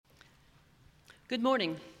Good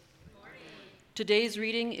morning. Today's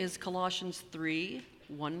reading is Colossians 3,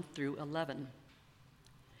 1 through 11.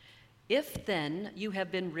 If then you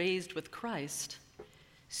have been raised with Christ,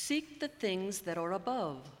 seek the things that are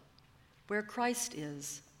above, where Christ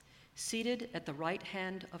is, seated at the right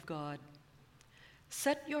hand of God.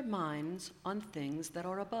 Set your minds on things that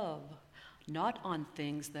are above, not on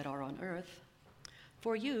things that are on earth.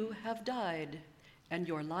 For you have died, and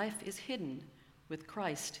your life is hidden with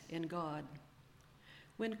Christ in God.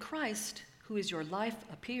 When Christ, who is your life,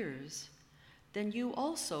 appears, then you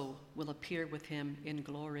also will appear with him in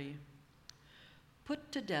glory.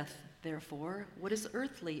 Put to death, therefore, what is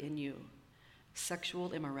earthly in you: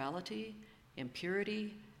 sexual immorality,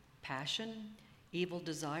 impurity, passion, evil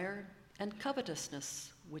desire, and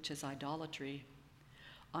covetousness, which is idolatry.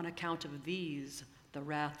 On account of these, the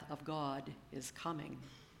wrath of God is coming.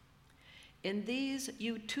 In these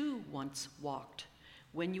you too once walked,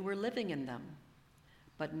 when you were living in them.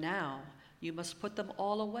 But now you must put them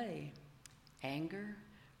all away: anger,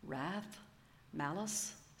 wrath,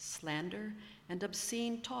 malice, slander, and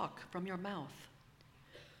obscene talk from your mouth.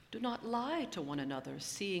 Do not lie to one another,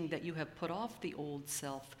 seeing that you have put off the old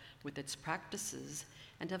self with its practices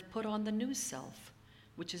and have put on the new self,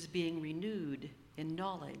 which is being renewed in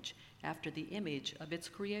knowledge after the image of its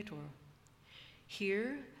creator.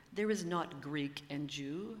 Here there is not Greek and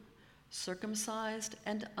Jew, circumcised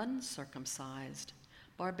and uncircumcised,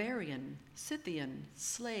 barbarian, Scythian,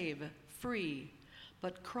 slave, free,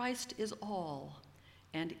 but Christ is all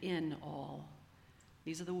and in all.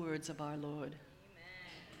 These are the words of our Lord.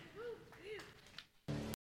 Amen.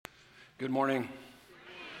 Good morning.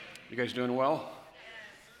 You guys doing well?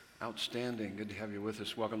 Outstanding. Good to have you with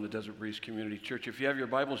us. Welcome to Desert Breeze Community Church. If you have your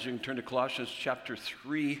Bibles, you can turn to Colossians chapter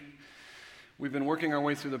 3. We've been working our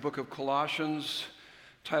way through the book of Colossians.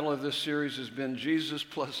 The title of this series has been Jesus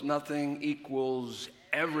plus nothing equals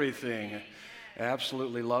everything. I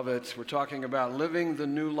absolutely love it. We're talking about living the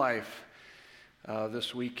new life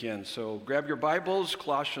this weekend. So grab your Bibles,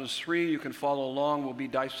 Colossians 3. You can follow along. We'll be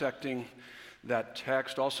dissecting that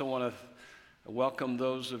text. Also want to welcome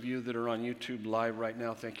those of you that are on YouTube Live right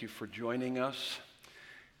now. Thank you for joining us.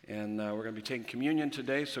 And we're going to be taking communion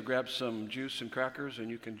today, so grab some juice and crackers and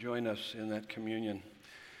you can join us in that communion.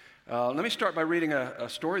 Let me start by reading a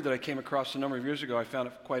story that I came across a number of years ago. I found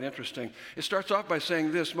it quite interesting. It starts off by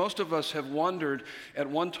saying this: most of us have wondered at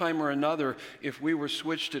one time or another if we were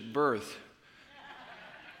switched at birth.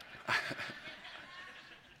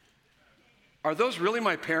 Are those really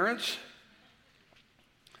my parents?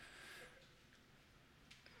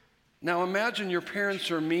 Now imagine your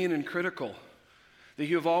parents are mean and critical, that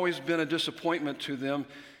you have always been a disappointment to them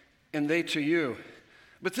and they to you.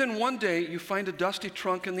 But then one day you find a dusty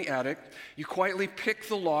trunk in the attic, you quietly pick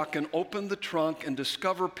the lock and open the trunk and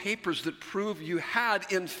discover papers that prove you had,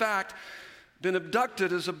 in fact, been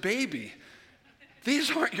abducted as a baby.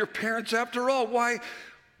 These aren't your parents after all. Why,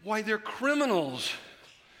 they're criminals.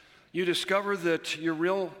 You discover that your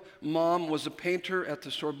real mom was a painter at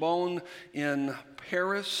the Sorbonne in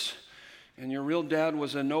Paris, and your real dad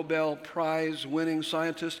was a Nobel Prize winning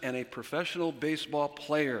scientist and a professional baseball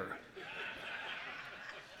player.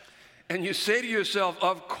 And you say to yourself,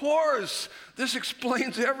 of course, this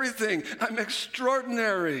explains everything. I'm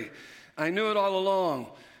extraordinary. I knew it all along.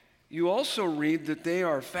 You also read that they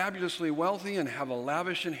are fabulously wealthy and have a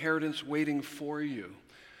lavish inheritance waiting for you.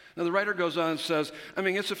 Now, the writer goes on and says,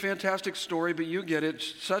 it's a fantastic story, but you get it.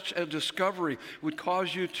 Such a discovery would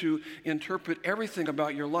cause you to interpret everything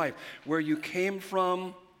about your life, where you came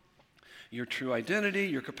from, your true identity,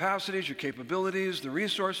 your capacities, your capabilities, the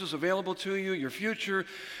resources available to you, your future,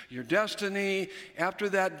 your destiny. After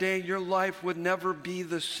that day, your life would never be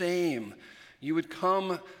the same. You would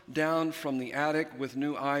come down from the attic with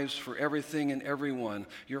new eyes for everything and everyone.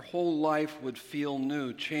 Your whole life would feel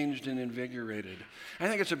new, changed, and invigorated. I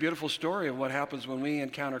think it's a beautiful story of what happens when we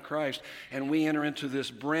encounter Christ and we enter into this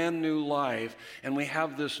brand new life and we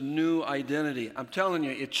have this new identity. I'm telling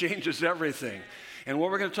you, it changes everything. And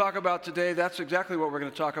what we're going to talk about today, that's exactly what we're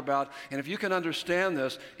going to talk about. And if you can understand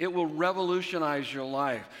this, it will revolutionize your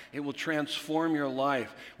life. It will transform your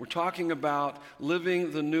life. We're talking about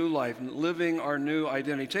living the new life, living our new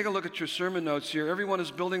identity. Take a look at your sermon notes here. Everyone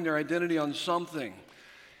is building their identity on something.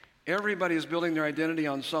 Everybody is building their identity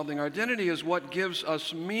on something. Our identity is what gives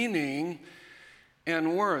us meaning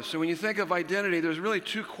and worth. So when you think of identity, there's really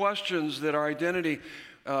two questions that our identity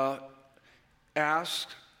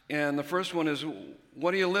asks. And the first one is,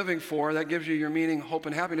 what are you living for? That gives you your meaning, hope,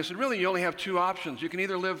 and happiness. And really, you only have two options. You can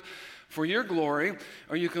either live for your glory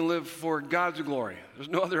or you can live for God's glory. There's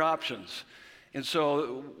no other options. And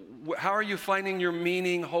so, how are you finding your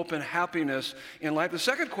meaning, hope, and happiness in life? The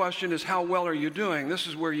second question is, how well are you doing? This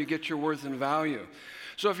is where you get your worth and value.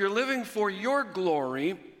 So if you're living for your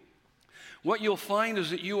glory, what you'll find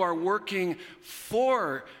is that you are working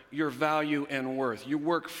for your value and worth. You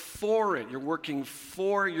work for it. You're working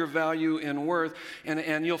for your value and worth.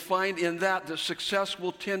 And you'll find in that success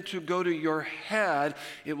will tend to go to your head.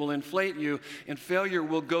 It will inflate you. And failure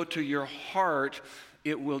will go to your heart.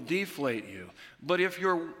 It will deflate you. But if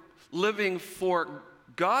you're living for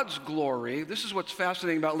God's glory, this is what's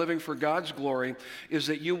fascinating about living for God's glory, is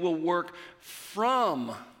that you will work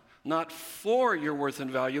from, not for your worth and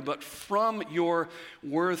value, but from your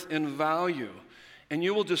worth and value. And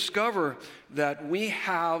you will discover that we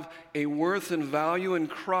have a worth and value in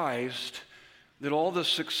Christ that all the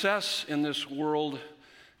success in this world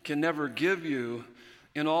can never give you,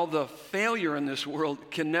 and all the failure in this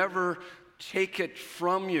world can never take it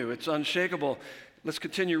from you. It's unshakable. Let's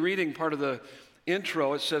continue reading part of the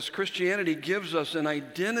intro. It says, Christianity gives us an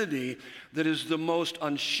identity that is the most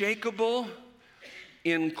unshakable,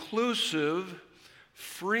 inclusive,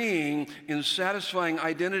 freeing, and satisfying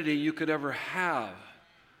identity you could ever have.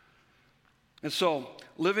 And so,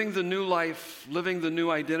 living the new life, living the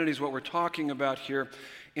new identity is what we're talking about here.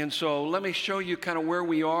 And so let me show you kind of where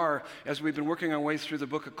we are as we've been working our way through the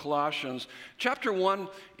book of Colossians. Chapter 1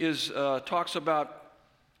 talks about,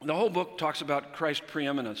 the whole book talks about Christ's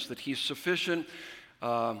preeminence, that he's sufficient,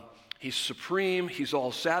 he's supreme, he's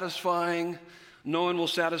all-satisfying. No one will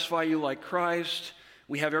satisfy you like Christ.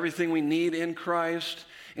 We have everything we need in Christ.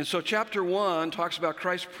 And so chapter 1 talks about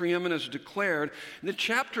Christ's preeminence declared. And then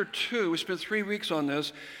chapter 2, we spent 3 weeks on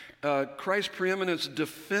this, Christ's preeminence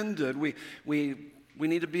defended. We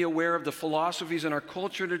need to be aware of the philosophies in our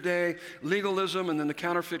culture today, legalism, and then the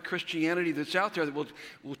counterfeit Christianity that's out there that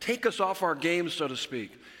will take us off our game, so to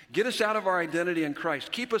speak. Get us out of our identity in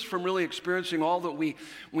Christ. Keep us from really experiencing all that we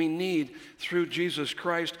need through Jesus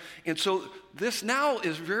Christ. And so this now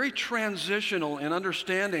is very transitional in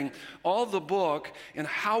understanding all the book and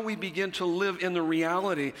how we begin to live in the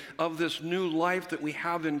reality of this new life that we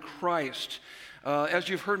have in Christ. As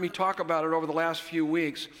you've heard me talk about it over the last few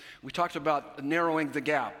weeks, we talked about narrowing the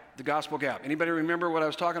gap, the gospel gap. Anybody remember what I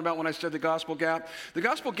was talking about when I said the gospel gap? The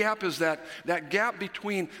gospel gap is that gap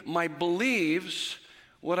between my beliefs,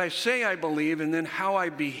 what I say I believe, and then how I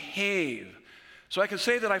behave. So I can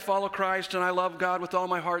say that I follow Christ and I love God with all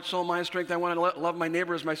my heart, soul, mind, strength. I want to love my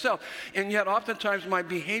neighbor as myself. And yet oftentimes my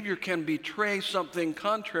behavior can betray something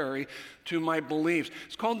contrary to my beliefs.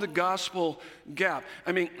 It's called the gospel gap.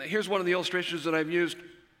 I mean, here's one of the illustrations that I've used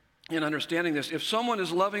in understanding this. If someone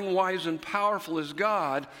as loving, wise, and powerful as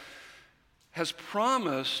God has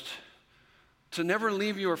promised to never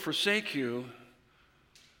leave you or forsake you,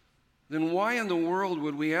 then why in the world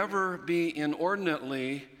would we ever be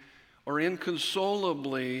inordinately or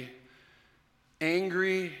inconsolably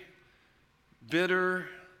angry, bitter,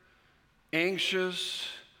 anxious,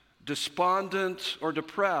 despondent, or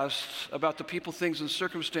depressed about the people, things, and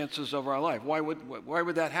circumstances of our life? Why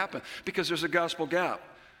would that happen? Because there's a gospel gap.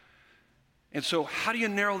 And so how do you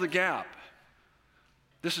narrow the gap?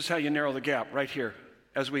 This is how you narrow the gap right here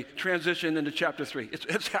as we transition into chapter 3.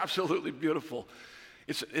 It's absolutely beautiful.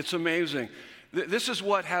 It's amazing. This is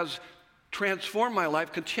what has transformed my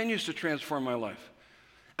life, continues to transform my life.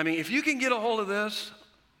 I mean, if you can get a hold of this,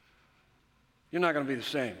 you're not going to be the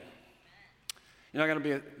same. You're not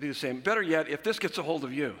going to be the same. Better yet, if this gets a hold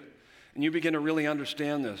of you and you begin to really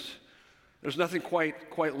understand this, there's nothing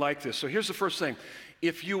quite like this. So here's the first thing.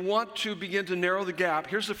 If you want to begin to narrow the gap,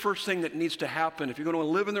 here's the first thing that needs to happen. If you're going to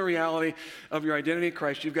live in the reality of your identity in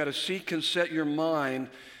Christ, you've got to seek and set your mind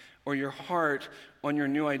or your heart on your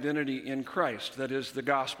new identity in Christ. That is the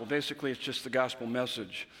gospel. Basically, it's just the gospel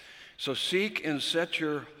message. So seek and set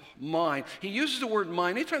your mind. He uses the word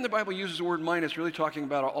mind. Anytime the Bible uses the word mind, it's really talking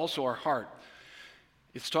about also our heart.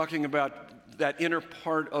 It's talking about that inner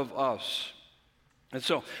part of us. And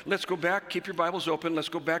so let's go back. Keep your Bibles open. Let's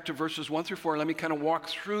go back to verses 1 through 4. Let me kind of walk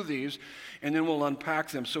through these, and then we'll unpack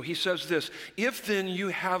them. So he says this, if then you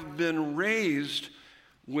have been raised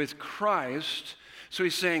with Christ. So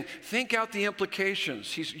he's saying, think out the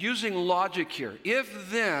implications. He's using logic here. If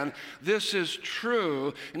then this is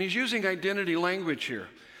true, and he's using identity language here.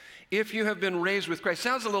 If you have been raised with Christ.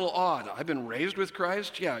 Sounds a little odd. I've been raised with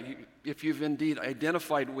Christ? Yeah, if you've indeed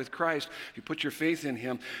identified with Christ, you put your faith in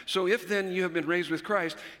him. So if then you have been raised with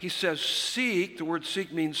Christ, he says seek. The word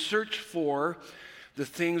seek means search for the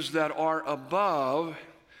things that are above,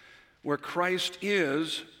 where Christ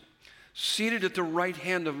is, seated at the right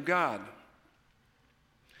hand of God.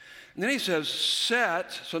 And then he says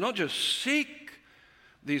set, so don't just seek,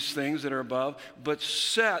 these things that are above, but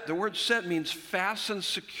set, the word set means fasten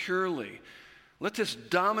securely. Let this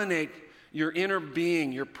dominate your inner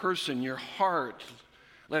being, your person, your heart.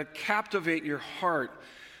 Let it captivate your heart.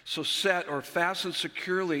 So set or fasten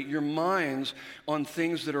securely your minds on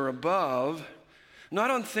things that are above,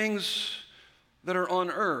 not on things that are on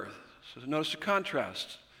earth. So notice the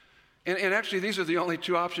contrast. And actually, these are the only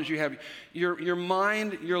two options you have. Your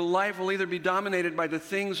mind, your life will either be dominated by the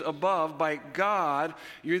things above, by God.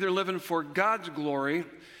 You're either living for God's glory,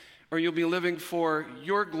 or you'll be living for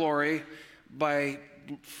your glory by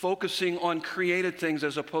focusing on created things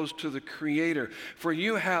as opposed to the Creator. For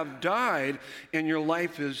you have died, and your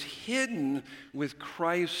life is hidden with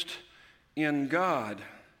Christ in God.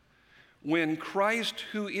 When Christ,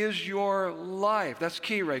 who is your life, that's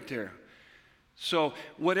key right there. So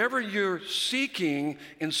whatever you're seeking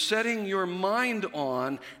and setting your mind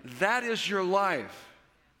on, that is your life.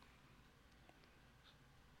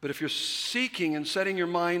 But if you're seeking and setting your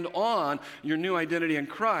mind on your new identity in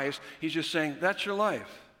Christ, he's just saying, that's your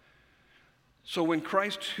life. So when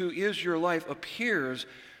Christ, who is your life, appears,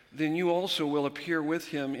 then you also will appear with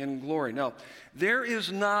him in glory. Now, there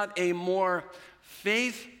is not a more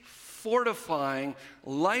faith-fortifying,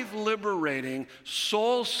 life-liberating,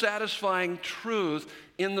 soul-satisfying truth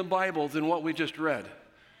in the Bible than what we just read.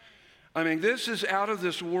 I mean, this is out of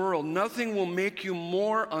this world. Nothing will make you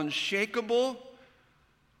more unshakable,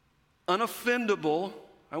 unoffendable.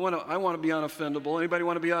 I want to be unoffendable. Anybody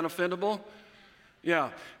want to be unoffendable? Yeah.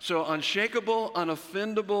 So unshakable,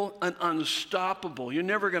 unoffendable, and unstoppable. You're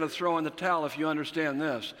never going to throw in the towel if you understand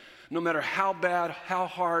this, no matter how bad, how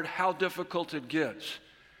hard, how difficult it gets.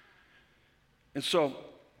 And so,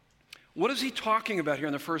 what is he talking about here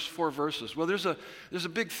in the first 4 verses? Well, there's a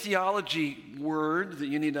big theology word that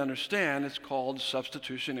you need to understand. It's called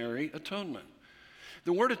substitutionary atonement.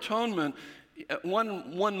 The word atonement,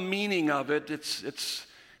 one meaning of it, it's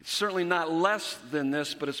certainly not less than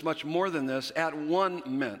this, but it's much more than this. At one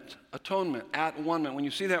meant. Atonement, at one meant. When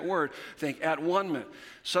you see that word, think at one meant.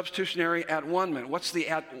 Substitutionary at one meant. What's the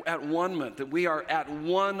at one meant? That we are at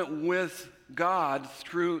one with God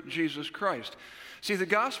through Jesus Christ. See, the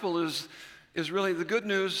gospel is really the good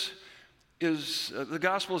news. The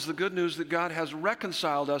gospel is the good news that God has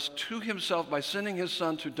reconciled us to himself by sending his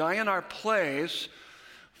Son to die in our place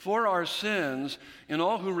for our sins, and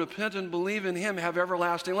all who repent and believe in him have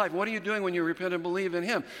everlasting life. What are you doing when you repent and believe in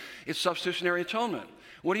him? It's substitutionary atonement.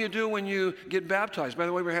 What do you do when you get baptized? By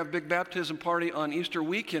the way, we have a big baptism party on Easter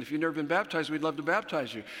weekend. If you've never been baptized, we'd love to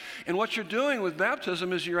baptize you. And what you're doing with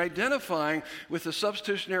baptism is you're identifying with the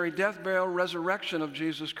substitutionary death, burial, resurrection of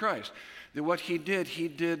Jesus Christ. That what he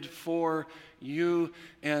did for you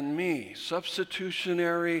and me.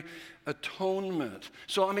 Substitutionary atonement.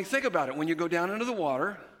 So, I mean, think about it. When you go down into the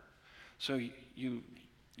water, so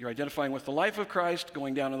you're identifying with the life of Christ,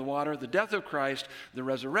 going down in the water, the death of Christ, the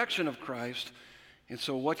resurrection of Christ. And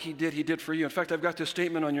so what he did for you. In fact, I've got this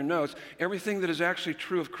statement on your notes. Everything that is actually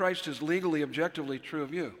true of Christ is legally, objectively true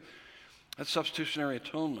of you. That's substitutionary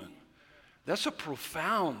atonement. That's a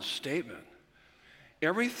profound statement.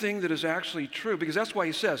 Everything that is actually true, because that's why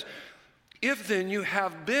he says, if then you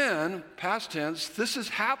have been, past tense, this has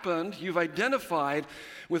happened, you've identified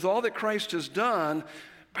with all that Christ has done.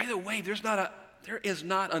 By the way, there is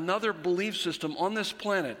not another belief system on this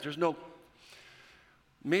planet. There's no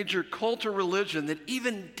major cult or religion that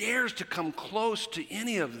even dares to come close to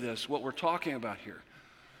any of this, what we're talking about here.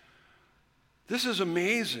 This is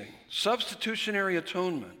amazing. Substitutionary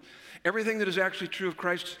atonement. Everything that is actually true of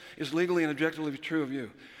Christ is legally and objectively true of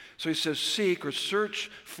you. So he says, seek or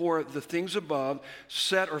search for the things above,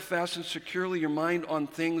 set or fasten securely your mind on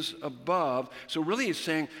things above. So really he's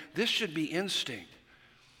saying this should be instinct.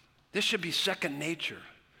 This should be second nature.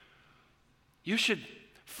 You should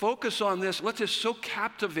focus on this. Let this so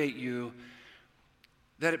captivate you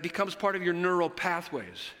that it becomes part of your neural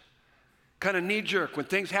pathways. Kind of knee-jerk. When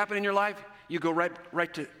things happen in your life, you go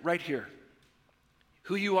right here.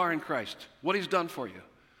 Who you are in Christ. What he's done for you.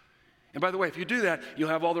 And by the way, if you do that, you'll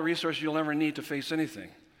have all the resources you'll ever need to face anything.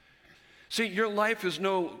 See, your life is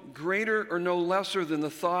no greater or no lesser than the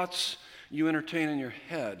thoughts you entertain in your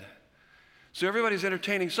head. So everybody's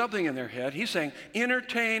entertaining something in their head. He's saying,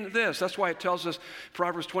 entertain this. That's why it tells us,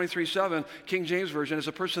 Proverbs 23:7, King James Version, as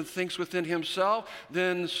a person thinks within himself,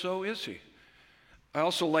 then so is he. I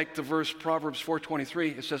also like the verse Proverbs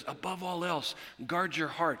 4:23. It says, above all else, guard your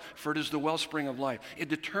heart, for it is the wellspring of life. It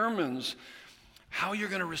determines how you're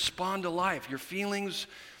going to respond to life, your feelings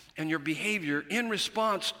and your behavior in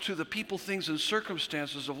response to the people, things, and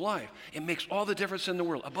circumstances of life. It makes all the difference in the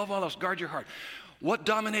world. Above all else, guard your heart. What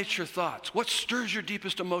dominates your thoughts? What stirs your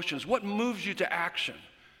deepest emotions? What moves you to action?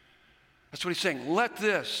 That's what he's saying. Let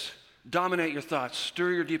this dominate your thoughts,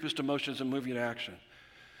 stir your deepest emotions, and move you to action.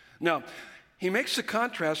 Now, he makes the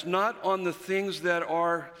contrast not on the things that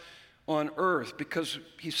are on earth, because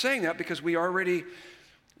he's saying that because we are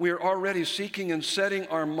already seeking and setting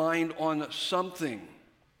our mind on something.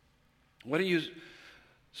 What are you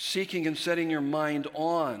seeking and setting your mind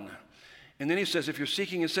on? And then he says, if you're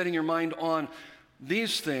seeking and setting your mind on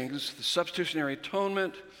these things, the substitutionary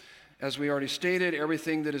atonement, as we already stated,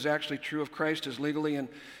 everything that is actually true of Christ is legally and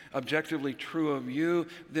objectively true of you,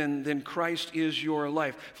 then Christ is your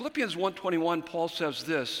life. Philippians 1:21, Paul says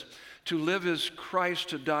this, to live is Christ,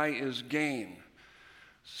 to die is gain.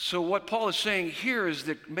 So what Paul is saying here is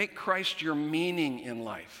that make Christ your meaning in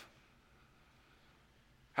life.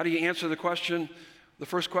 How do you answer the question? The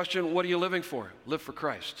first question, what are you living for? Live for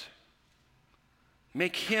Christ.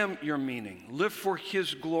 Make him your meaning. Live for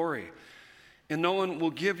his glory. And no one will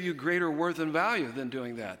give you greater worth and value than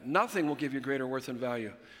doing that. Nothing will give you greater worth and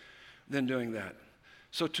value than doing that.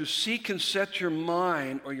 So to seek and set your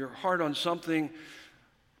mind or your heart on something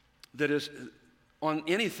that is on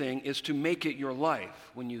anything is to make it your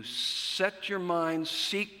life. When you set your mind,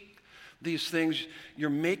 seek these things, you're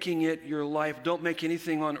making it your life. Don't make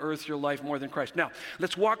anything on earth your life more than Christ. Now,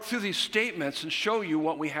 let's walk through these statements and show you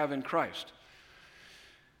what we have in Christ.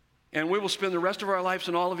 And we will spend the rest of our lives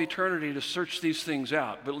and all of eternity to search these things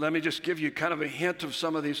out. But let me just give you kind of a hint of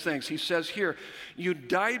some of these things. He says here, you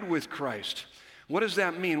died with Christ. What does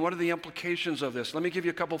that mean? What are the implications of this? Let me give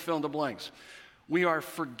you a couple fill in the blanks. We are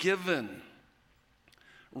forgiven,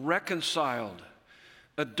 reconciled,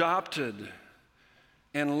 adopted,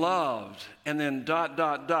 and loved, and then ...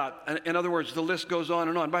 In other words, the list goes on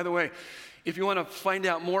and on. By the way, if you want to find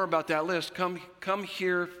out more about that list, come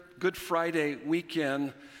here Good Friday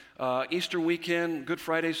weekend, Easter weekend, Good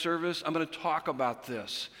Friday service. I'm going to talk about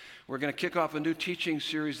this. We're going to kick off a new teaching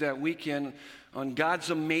series that weekend on God's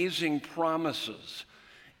amazing promises.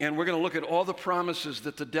 And we're going to look at all the promises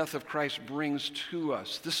that the death of Christ brings to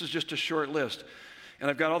us. This is just a short list. And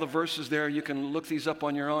I've got all the verses there. You can look these up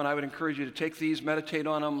on your own. I would encourage you to take these, meditate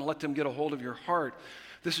on them, let them get a hold of your heart.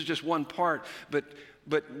 This is just one part. But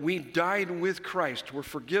we died with Christ. We're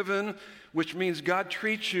forgiven, which means God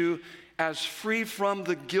treats you as free from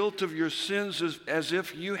the guilt of your sins as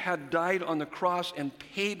if you had died on the cross and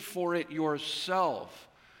paid for it yourself.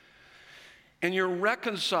 And you're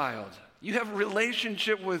reconciled. You have a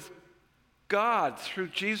relationship with God through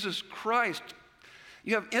Jesus Christ.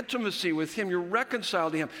 You have intimacy with him. You're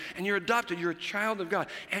reconciled to him. And you're adopted. You're a child of God.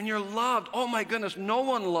 And you're loved. Oh my goodness, no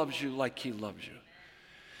one loves you like he loves you.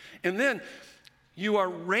 And then you are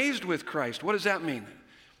raised with Christ. What does that mean?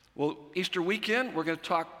 Well, Easter weekend, we're going to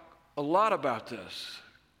talk a lot about this.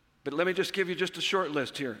 But let me just give you just a short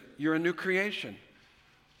list here. You're a new creation.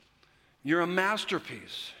 You're a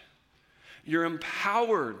masterpiece. You're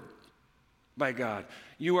empowered by God.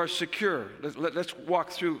 You are secure. Let's walk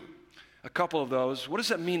through a couple of those. What does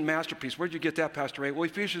that mean, masterpiece? Where did you get that, Pastor Ray? Well,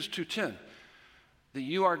 Ephesians 2:10. That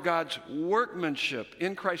you are God's workmanship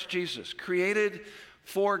in Christ Jesus, created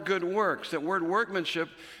for good works. That word workmanship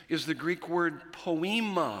is the Greek word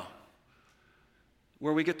poema,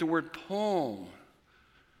 where we get the word poem.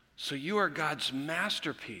 So you are God's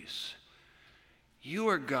masterpiece. You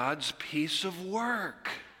are God's piece of work.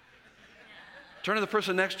 Turn to the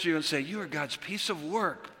person next to you and say, you are God's piece of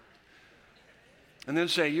work. And then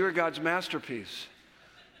say, you are God's masterpiece.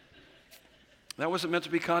 That wasn't meant to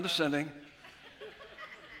be condescending.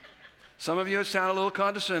 Some of you, it sounded a little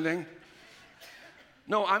condescending.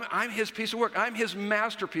 No, I'm his piece of work. I'm his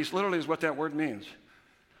masterpiece, literally is what that word means.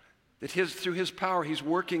 That through his power, he's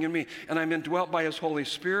working in me. And I'm indwelt by his Holy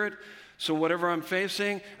Spirit. So whatever I'm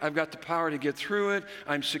facing, I've got the power to get through it.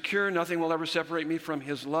 I'm secure. Nothing will ever separate me from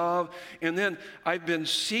his love. And then I've been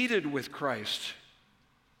seated with Christ.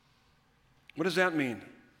 What does that mean?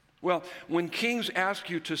 Well, when kings ask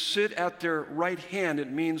you to sit at their right hand,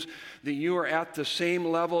 it means that you are at the same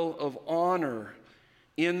level of honor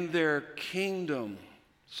in their kingdom.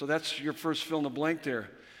 So that's your first fill in the blank there.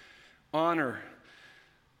 Honor.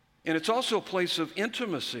 And it's also a place of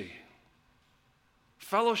intimacy,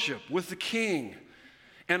 fellowship with the king,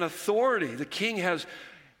 and authority. The king has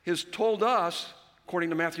told us,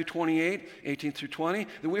 according to Matthew 28:18-20,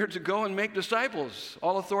 that we are to go and make disciples.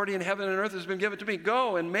 All authority in heaven and earth has been given to me.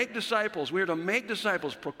 Go and make disciples. We are to make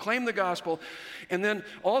disciples, proclaim the gospel, and then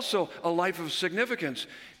also a life of significance.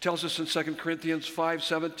 It tells us in 2 Corinthians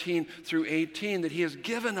 5:17-18 that he has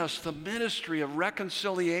given us the ministry of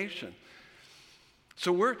reconciliation.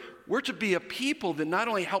 So we're to be a people that not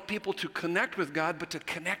only help people to connect with God, but to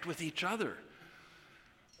connect with each other.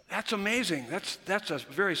 That's amazing. That's a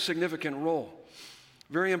very significant role.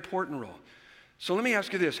 Very important role. So let me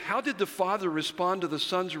ask you this. How did the Father respond to the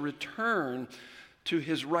Son's return to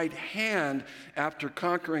his right hand after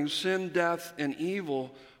conquering sin, death, and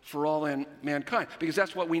evil for all mankind? Because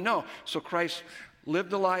that's what we know. So Christ lived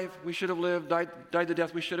the life we should have lived, died the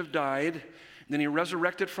death we should have died, and then he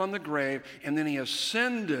resurrected from the grave, and then he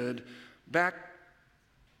ascended back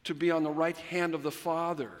to be on the right hand of the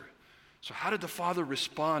Father. So how did the Father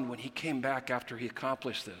respond when he came back after he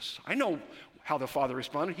accomplished this? I know how the Father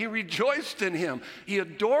responded. He rejoiced in him. He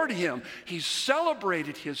adored him. He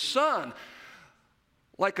celebrated his Son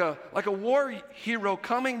like a war hero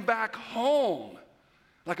coming back home,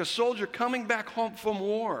 like a soldier coming back home from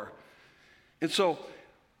war. And so,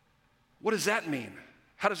 what does that mean?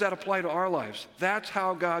 How does that apply to our lives? That's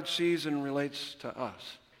how God sees and relates to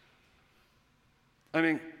us. I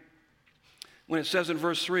mean, when it says in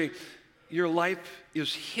verse 3, your life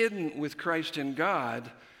is hidden with Christ in God,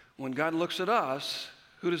 when God looks at us,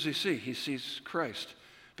 who does he see? He sees Christ.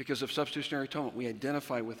 Because of substitutionary atonement, we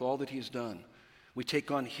identify with all that he's done. We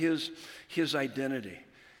take on his identity.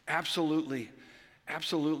 Absolutely,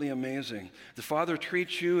 absolutely amazing. The Father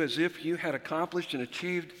treats you as if you had accomplished and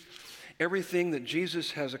achieved everything that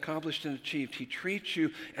Jesus has accomplished and achieved. He treats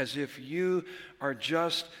you as if you are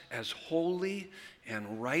just as holy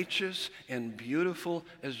and righteous and beautiful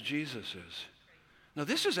as Jesus is. Now,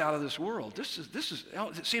 this is out of this world. This is.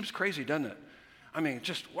 It seems crazy, doesn't it? I mean,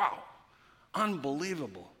 just wow.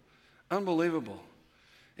 Unbelievable. Unbelievable.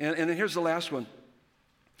 And then here's the last one.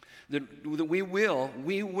 That we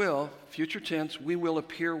will, future tense, we will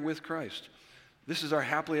appear with Christ. This is our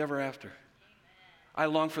happily ever after. I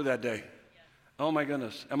long for that day. Oh my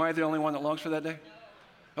goodness. Am I the only one that longs for that day?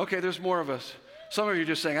 Okay, there's more of us. Some of you are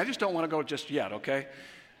just saying, I just don't want to go just yet, okay?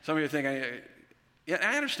 Some of you think, yeah,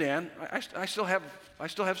 I understand. I still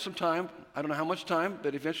have some time. I don't know how much time,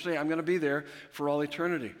 but eventually I'm going to be there for all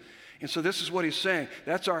eternity. And so this is what he's saying.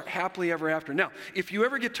 That's our happily ever after. Now, if you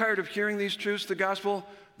ever get tired of hearing these truths, the gospel,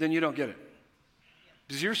 then you don't get it.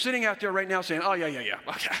 Because you're sitting out there right now saying, oh, yeah.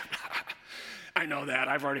 I know that.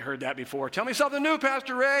 I've already heard that before. Tell me something new,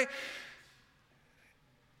 Pastor Ray.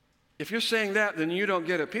 If you're saying that, then you don't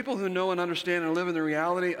get it. People who know and understand and live in the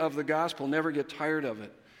reality of the gospel never get tired of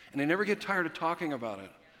it. And they never get tired of talking about it.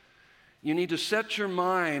 You need to set your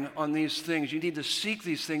mind on these things. You need to seek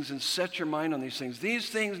these things and set your mind on these things. These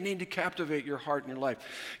things need to captivate your heart and your life.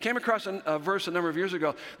 Came across a verse a number of years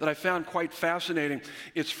ago that I found quite fascinating.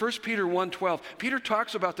 It's 1 Peter 1:12. Peter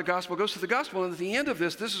talks about the gospel, goes to the gospel, and at the end of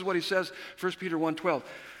this is what he says, 1 Peter 1:12.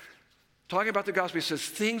 Talking about the gospel, he says,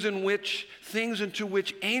 things into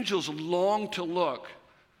which angels long to look.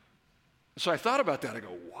 So I thought about that. I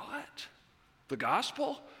go, what? The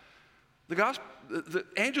gospel? The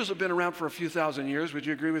angels have been around for a few thousand years. Would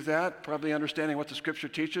you agree with that? Probably understanding what the scripture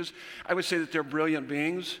teaches. I would say that they're brilliant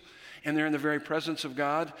beings, and they're in the very presence of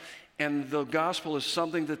God. And the gospel is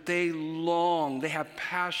something that they long, they have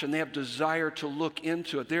passion, they have desire to look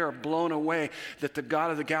into it. They are blown away that the God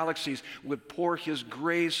of the galaxies would pour his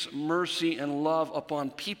grace, mercy, and love upon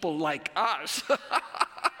people like us.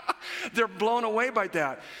 They're blown away by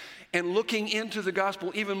that. And looking into the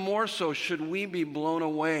gospel, even more so, should we be blown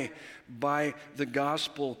away by the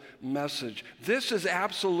gospel message. This is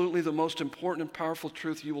absolutely the most important and powerful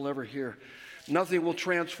truth you will ever hear. Nothing will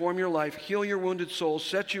transform your life, heal your wounded soul,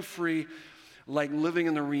 set you free like living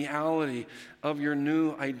in the reality of your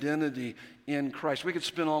new identity in Christ. We could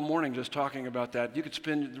spend all morning just talking about that. You could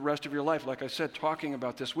spend the rest of your life, like I said, talking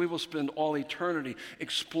about this. We will spend all eternity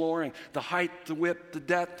exploring the height, the width, the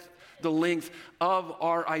depth, the length of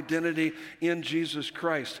our identity in Jesus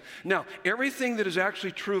Christ. Now, everything that is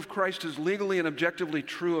actually true of Christ is legally and objectively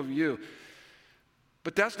true of you.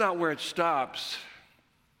 But that's not where it stops.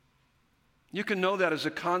 You can know that as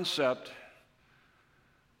a concept,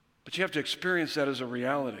 but you have to experience that as a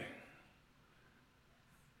reality.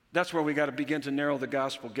 That's where we got to begin to narrow the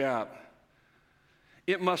gospel gap.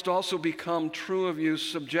 It must also become true of you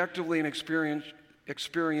subjectively and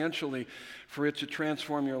experientially for it to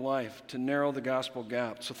transform your life, to narrow the gospel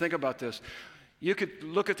gap. So think about this. You could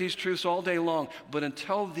look at these truths all day long, but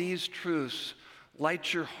until these truths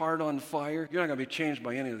light your heart on fire, you're not going to be changed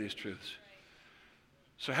by any of these truths.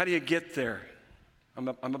 So how do you get there? I'm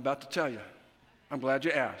about to tell you. I'm glad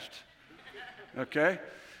you asked. Okay?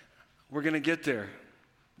 We're going to get there.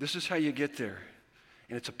 This is how you get there.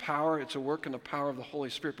 And it's a work and the power of the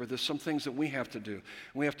Holy Spirit, but there's some things that we have to do.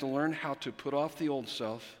 We have to learn how to put off the old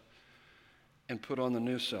self and put on the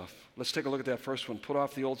new self. Let's take a look at that first one. Put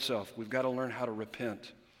off the old self. We've got to learn how to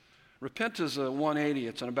repent. Repent is a 180.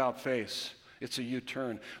 It's an about face. It's a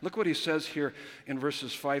U-turn. Look what he says here in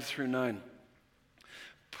verses 5 through 9.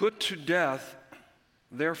 Put to death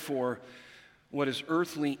therefore, what is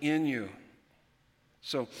earthly in you.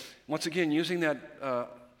 So, once again, using that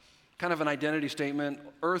kind of an identity statement,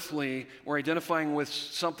 earthly, we're identifying with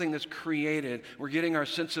something that's created. We're getting our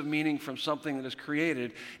sense of meaning from something that is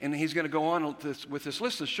created. And he's going to go on with this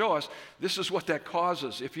list to show us this is what that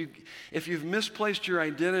causes. If you've misplaced your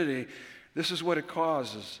identity, this is what it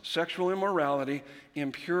causes: sexual immorality,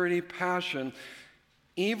 impurity, passion,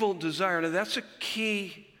 evil desire. Now, that's a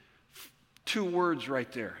key 2 words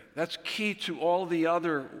right there. That's key to all the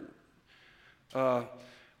other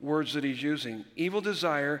words that he's using. Evil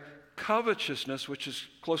desire, covetousness, which is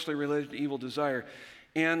closely related to evil desire,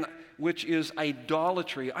 and which is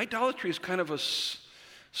idolatry. Idolatry is kind of a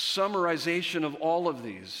summarization of all of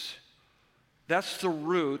these. That's the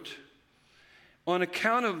root. On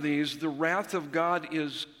account of these, the wrath of God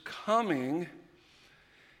is coming.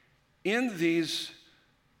 In these,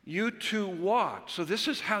 you too walked. So this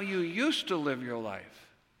is how you used to live your life,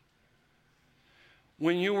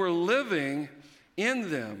 when you were living in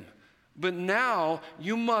them. But now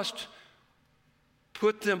you must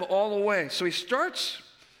put them all away. So he starts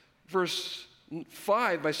verse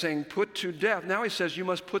 5 by saying, put to death. Now he says you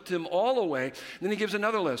must put them all away. And then he gives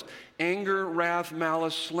another list: anger, wrath,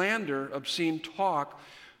 malice, slander, obscene talk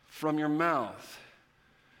from your mouth.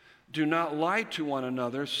 Do not lie to one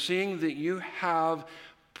another, seeing that you have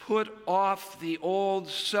put off the old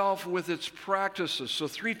self with its practices. So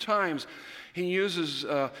 3 times he uses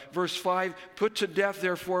verse 5, put to death,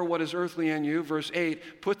 therefore, what is earthly in you. Verse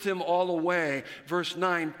 8, put them all away. Verse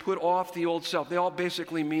 9, put off the old self. They all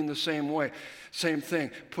basically mean the same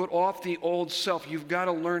thing. Put off the old self. You've got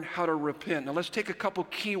to learn how to repent. Now let's take a couple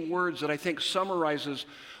key words that I think summarizes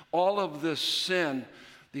all of this sin,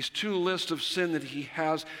 these 2 lists of sin that he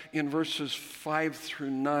has in verses 5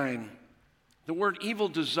 through 9. The word evil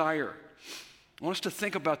desire. I want us to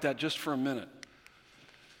think about that just for a minute.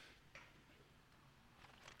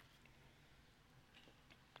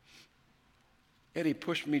 Eddie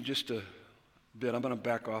pushed me just a bit. I'm going to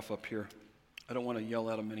back off up here. I don't want to yell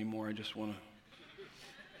at him anymore. I just want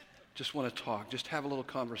to talk. Just have a little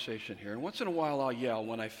conversation here. And once in a while I'll yell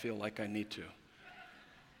when I feel like I need to.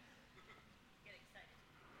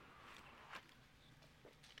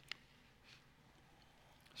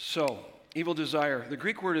 So, evil desire. The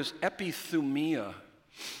Greek word is epithumia.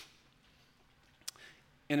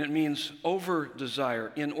 And it means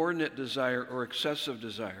over-desire, inordinate desire, or excessive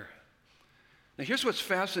desire. Now, here's what's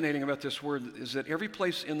fascinating about this word is that every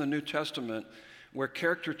place in the New Testament where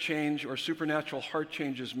character change or supernatural heart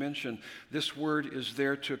change is mentioned, this word is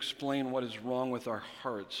there to explain what is wrong with our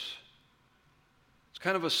hearts. It's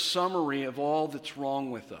kind of a summary of all that's wrong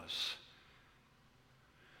with us.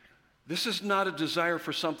 This is not a desire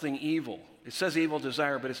for something evil. It says evil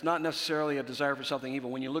desire, but it's not necessarily a desire for something evil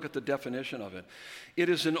when you look at the definition of it. It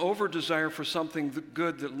is an over-desire for something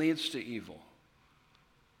good that leads to evil.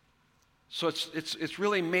 So it's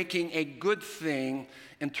really making a good thing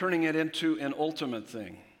and turning it into an ultimate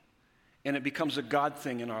thing. And it becomes a God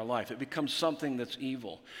thing in our life. It becomes something that's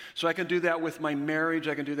evil. So I can do that with my marriage.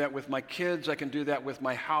 I can do that with my kids. I can do that with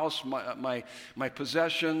my house, my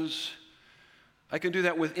possessions. I can do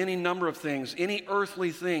that with any number of things. Any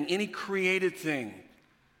earthly thing, any created thing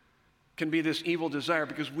can be this evil desire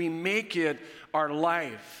because we make it our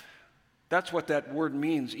life. That's what that word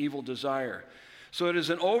means, evil desire. So it is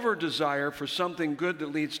an over-desire for something good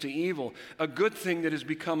that leads to evil, a good thing that has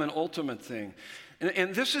become an ultimate thing.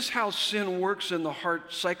 And this is how sin works in the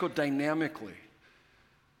heart psychodynamically.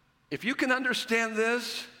 If you can understand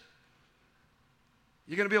this,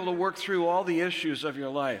 you're going to be able to work through all the issues of your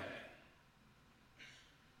life.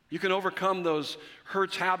 You can overcome those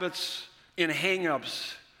hurts, habits, and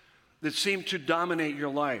hang-ups that seem to dominate your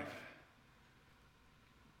life.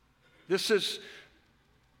 This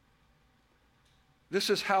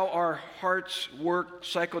is how our hearts work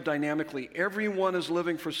psychodynamically. Everyone is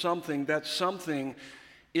living for something. That something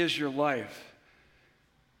is your life.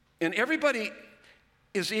 And everybody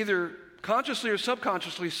is either consciously or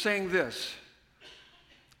subconsciously saying this: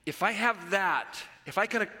 if I have that, if I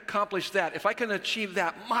can accomplish that, if I can achieve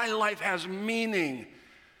that, my life has meaning.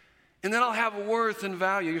 And then I'll have worth and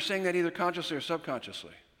value. You're saying that either consciously or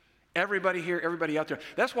subconsciously. Everybody here, everybody out there.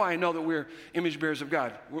 That's why I know that we're image bearers of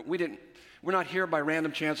God. We're not here by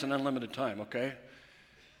random chance and unlimited time, okay?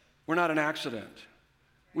 We're not an accident.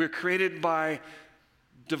 We're created by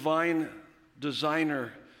divine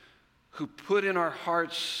designer who put in our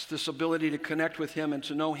hearts this ability to connect with him and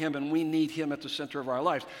to know him, and we need him at the center of our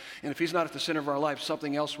lives. And if he's not at the center of our lives,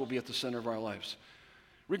 something else will be at the center of our lives.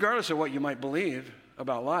 Regardless of what you might believe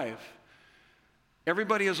about life,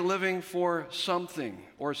 everybody is living for something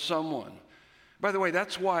or someone. By the way,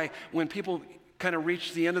 that's why when people kind of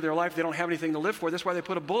reach the end of their life, they don't have anything to live for. That's why they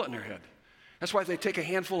put a bullet in their head. That's why they take a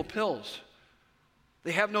handful of pills.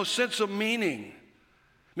 They have no sense of meaning.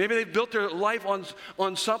 Maybe they've built their life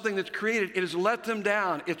on something that's created. It has let them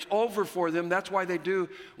down. It's over for them. That's why they do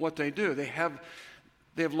what they do. They have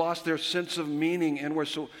lost their sense of meaning. And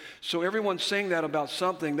so everyone's saying that about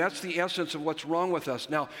something. That's the essence of what's wrong with us.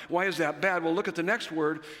 Now, why is that bad? Well, look at the next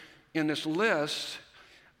word in this list,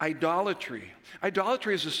 idolatry.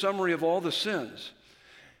 Idolatry is a summary of all the sins.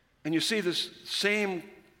 And you see this same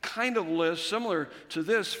kind of list, similar to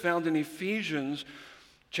this, found in Ephesians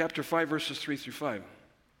chapter 5, verses 3 through 5.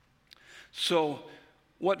 So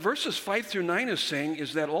what verses 5 through 9 is saying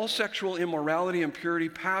is that all sexual immorality, impurity,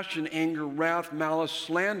 passion, anger, wrath, malice,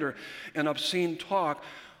 slander, and obscene talk,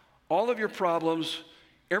 all of your problems,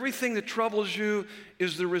 everything that troubles you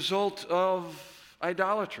is the result of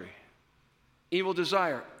idolatry, evil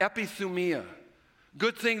desire, epithumia,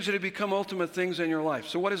 good things that have become ultimate things in your life.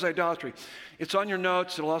 So what is idolatry? It's on your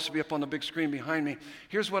notes. It'll also be up on the big screen behind me.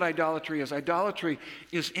 Here's what idolatry is. Idolatry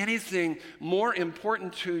is anything more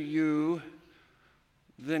important to you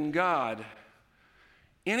than God.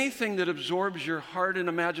 Anything that absorbs your heart and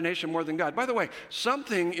imagination more than God. By the way,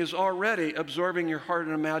 something is already absorbing your heart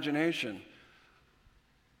and imagination.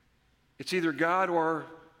 It's either God or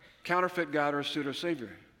counterfeit God or a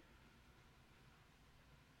pseudo-savior.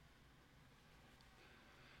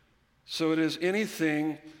 So it is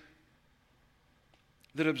anything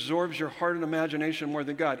that absorbs your heart and imagination more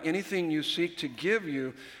than God. Anything you seek to give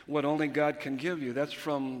you what only God can give you. That's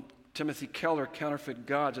from Timothy Keller, Counterfeit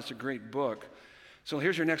Gods. It's a great book. So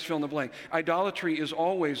here's your next fill in the blank. Idolatry is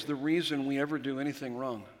always the reason we ever do anything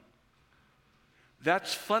wrong.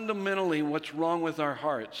 That's fundamentally what's wrong with our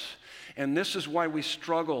hearts. And this is why we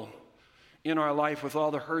struggle in our life with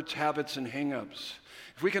all the hurts, habits, and hang-ups.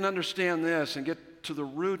 If we can understand this and get to the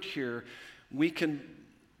root here, we can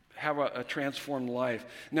have a transformed life.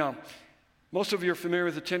 Now, most of you are familiar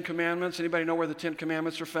with the Ten Commandments. Anybody know where the Ten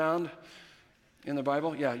Commandments are found in the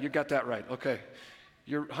Bible? Yeah, you got that right. Okay.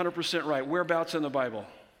 You're 100% right. Whereabouts in the Bible?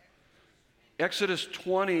 Exodus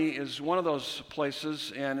 20 is one of those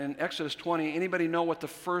places, and in Exodus 20, anybody know what the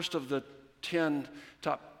first of the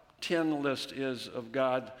top 10 list is of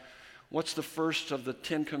God? What's the first of the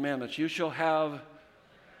 10 commandments? You shall have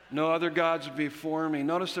no other gods before me.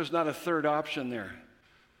 Notice there's not a third option there.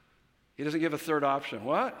 He doesn't give a third option.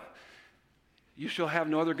 What? You shall have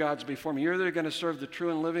no other gods before me. You're either going to serve the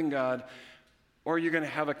true and living God, or you're going to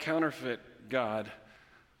have a counterfeit God.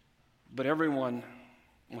 But everyone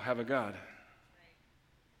will have a God.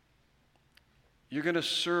 You're going to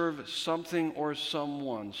serve something or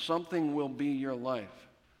someone. Something will be your life.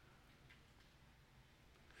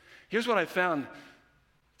 Here's what I found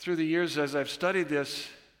through the years as I've studied this,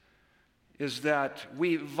 is that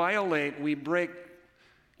we break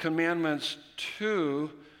commandments 2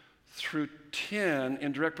 through 10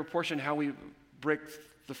 in direct proportion how we break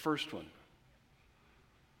the first one.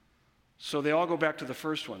 So they all go back to the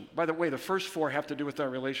first one. By the way, the first 4 have to do with our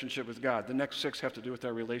relationship with God. The next 6 have to do with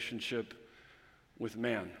our relationship with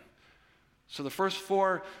man. So the first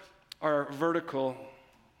 4 are vertical.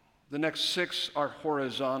 The next 6 are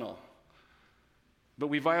horizontal. But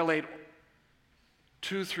we violate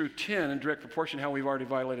 2 through 10 in direct proportion how we've already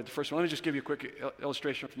violated the first one. Let me just give you a quick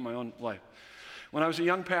illustration from my own life. When I was a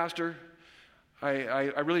young pastor,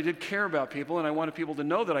 I really did care about people, and I wanted people to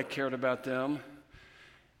know that I cared about them.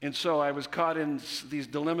 And so I was caught in these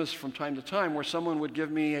dilemmas from time to time where someone would give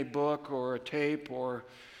me a book or a tape, or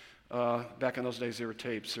back in those days they were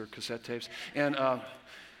tapes or cassette tapes.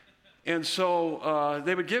 And so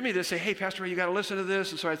they would give me this, say, hey, Pastor Ray, you got to listen to this.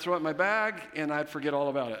 And so I'd throw it in my bag, and I'd forget all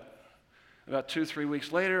about it. About 2-3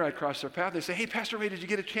 weeks later, I'd cross their path. They'd say, hey, Pastor Ray, did you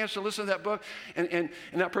get a chance to listen to that book? And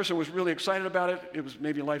that person was really excited about it. It was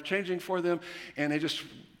maybe life-changing for them. And they just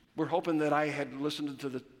were hoping that I had listened to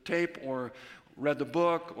the tape or read the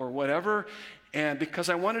book or whatever. And because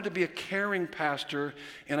I wanted to be a caring pastor,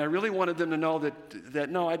 and I really wanted them to know that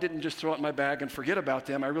no, I didn't just throw it in my bag and forget about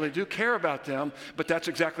them. I really do care about them, but that's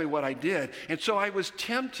exactly what I did. And so I was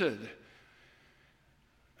tempted.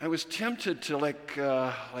 to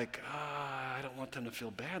I don't want them to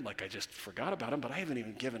feel bad like I just forgot about them, but I haven't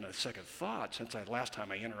even given a second thought since last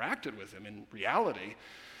time I interacted with them in reality.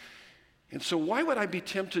 And so why would I be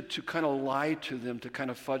tempted to kind of lie to them, to kind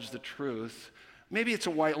of fudge the truth? Maybe it's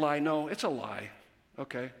a white lie. No, it's a lie,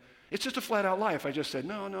 okay? It's just a flat-out lie. If I just said,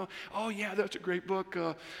 no, oh, yeah, that's a great book.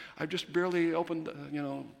 I've just barely opened,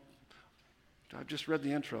 I've just read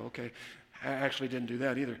the intro, okay. I actually didn't do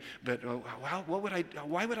that either. But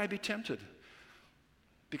why would I be tempted?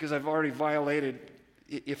 Because I've already violated.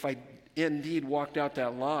 If indeed walked out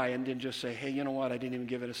that lie and didn't just say, hey, you know what, I didn't even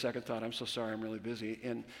give it a second thought. I'm so sorry, I'm really busy.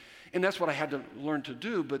 And that's what I had to learn to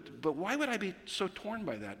do. But why would I be so torn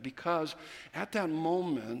by that? Because at that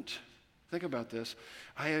moment, think about this,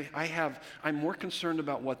 I'm more concerned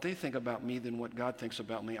about what they think about me than what God thinks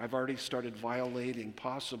about me. I've already started violating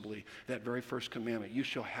possibly that very first commandment. You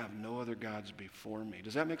shall have no other gods before me.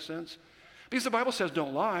 Does that make sense? Because the Bible says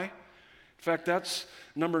don't lie. In fact, that's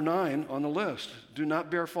number 9 on the list. Do not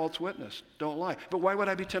bear false witness. Don't lie. But why would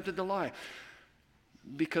I be tempted to lie?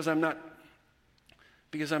 Because I'm not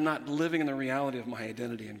living in the reality of my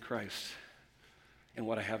identity in Christ and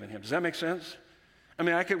what I have in Him. Does that make sense? I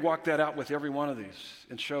mean, I could walk that out with every one of these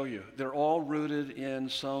and show you. They're all rooted in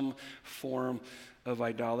some form of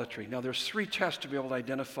idolatry. Now, there's 3 tests to be able to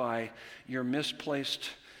identify your misplaced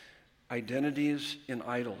identities in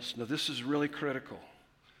idols. Now, this is really critical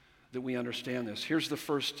that we understand this. Here's the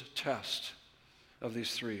first test of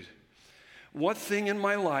these 3. What thing in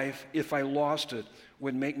my life, if I lost it,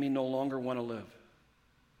 would make me no longer want to live?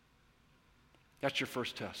 That's your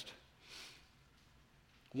first test.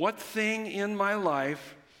 What thing in my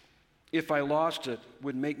life, if I lost it,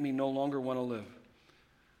 would make me no longer want to live?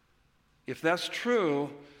 If that's true,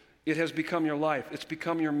 it has become your life. It's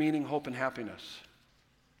become your meaning, hope, and happiness.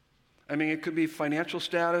 I mean, it could be financial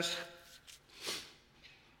status,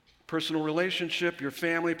 personal relationship, your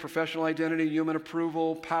family, professional identity, human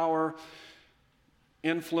approval, power,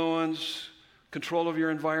 influence, control of your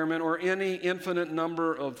environment, or any infinite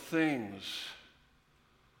number of things.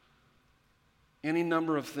 Any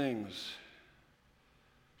number of things.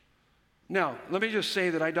 Now, let me just say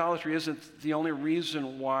that idolatry isn't the only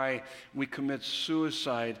reason why we commit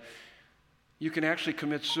suicide. You can actually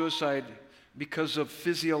commit suicide because of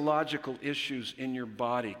physiological issues in your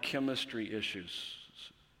body, chemistry issues.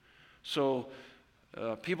 So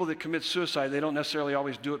people that commit suicide, they don't necessarily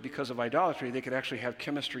always do it because of idolatry. They could actually have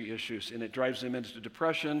chemistry issues, and it drives them into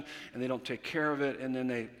depression, and they don't take care of it, and then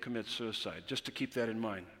they commit suicide. Just to keep that in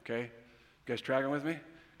mind, okay? You guys tracking with me? You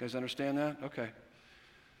guys understand that? Okay.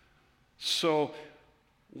 So,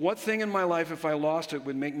 what thing in my life, if I lost it,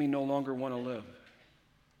 would make me no longer want to live?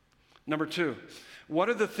 Number 2, what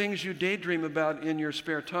are the things you daydream about in your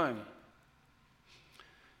spare time?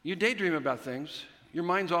 You daydream about things. Your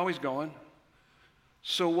mind's always going.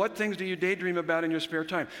 So what things do you daydream about in your spare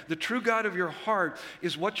time? The true God of your heart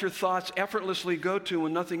is what your thoughts effortlessly go to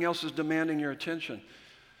when nothing else is demanding your attention.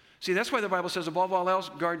 See, that's why the Bible says, above all else,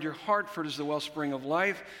 guard your heart, for it is the wellspring of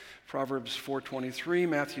life. Proverbs 4:23,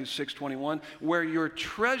 Matthew 6:21. Where your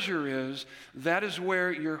treasure is, that is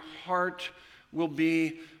where your heart will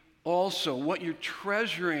be also. What you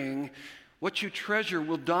treasure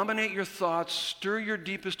will dominate your thoughts, stir your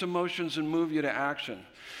deepest emotions, and move you to action.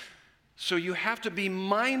 So you have to be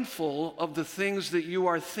mindful of the things that you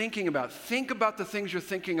are thinking about. Think about the things you're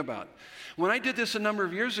thinking about. When I did this a number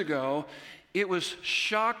of years ago, it was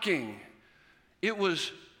shocking. It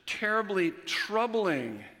was terribly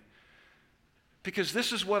troubling, because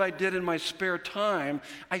this is what I did in my spare time.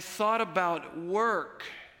 I thought about work,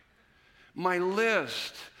 my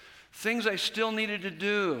list, things I still needed to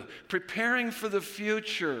do, preparing for the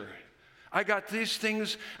future. I got these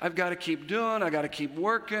things I've got to keep doing, I got to keep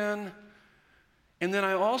working. And then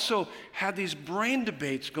I also had these brain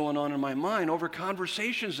debates going on in my mind over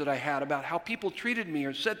conversations that I had about how people treated me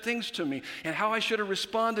or said things to me and how I should have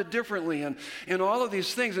responded differently and all of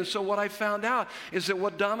these things. And so what I found out is that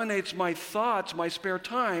what dominates my thoughts, my spare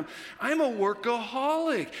time, I'm a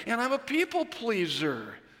workaholic and I'm a people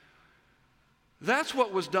pleaser. That's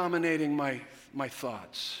what was dominating my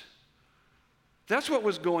thoughts. That's what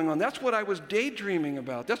was going on. That's what I was daydreaming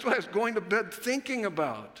about. That's what I was going to bed thinking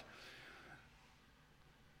about.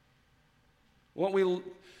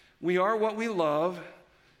 We are what we love.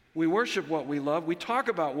 We worship what we love. We talk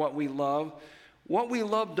about what we love. What we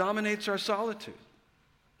love dominates our solitude.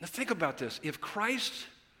 Now think about this. If Christ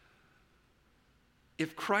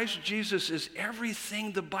Jesus is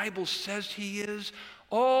everything the Bible says He is,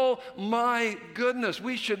 oh my goodness,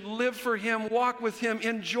 we should live for Him, walk with Him,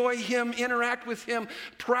 enjoy Him, interact with Him,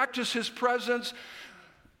 practice His presence.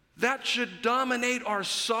 That should dominate our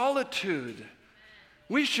solitude.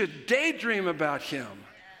 We should daydream about Him.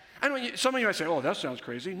 I know some of you might say, oh, that sounds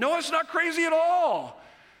crazy. No, it's not crazy at all.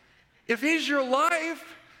 If He's your life,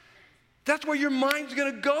 that's where your mind's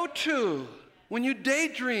going to go to when you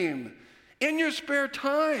daydream in your spare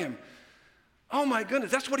time. Oh my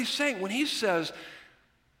goodness, that's what He's saying. When He says,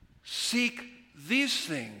 seek these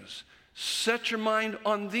things, set your mind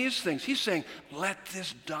on these things, He's saying, let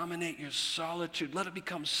this dominate your solitude. Let it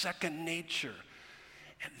become second nature.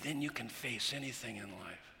 And then you can face anything in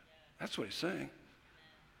life. That's what He's saying.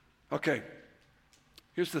 Okay,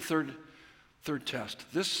 here's the third test.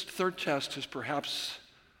 This third test is perhaps,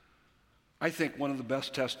 I think, one of the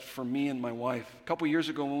best tests for me and my wife. A couple years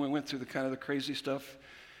ago when we went through the crazy stuff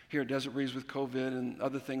here at Desert Breeze with COVID and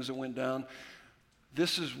other things that went down,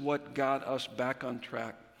 this is what got us back on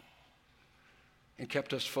track and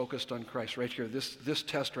kept us focused on Christ right here. This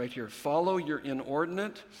test right here. Follow your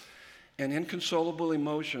inordinate and inconsolable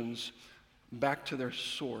emotions back to their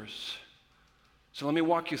source. So let me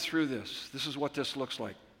walk you through this. This is what this looks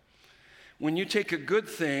like. When you take a good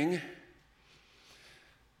thing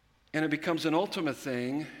and it becomes an ultimate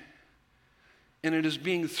thing and it is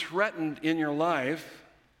being threatened in your life,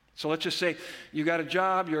 so let's just say you got a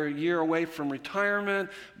job, you're a year away from retirement,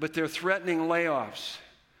 but they're threatening layoffs.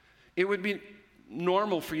 It would be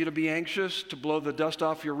normal for you to be anxious, to blow the dust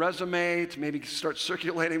off your resume, to maybe start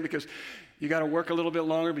circulating because you got to work a little bit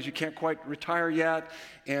longer because you can't quite retire yet,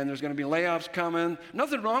 and there's going to be layoffs coming.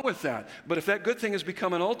 Nothing wrong with that. But if that good thing has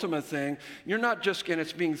become an ultimate thing, you're not just, and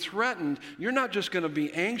it's being threatened, you're not just going to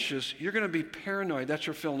be anxious, you're going to be paranoid. That's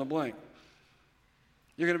your fill in the blank.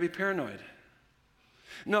 You're going to be paranoid.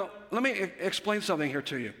 Now, let me explain something here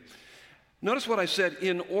to you. Notice what I said,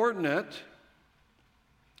 inordinate.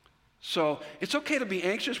 So it's okay to be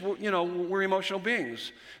anxious. We're emotional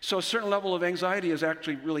beings. So a certain level of anxiety is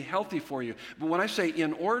actually really healthy for you. But when I say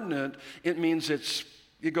inordinate, it means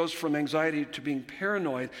it goes from anxiety to being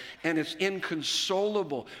paranoid, and it's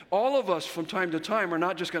inconsolable. All of us from time to time are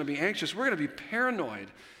not just going to be anxious, we're going to be paranoid.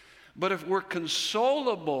 But if we're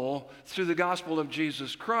consolable through the gospel of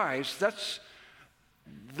Jesus Christ, that's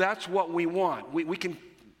what we want. We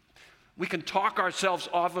can talk ourselves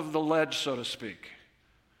off of the ledge, so to speak.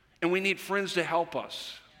 And we need friends to help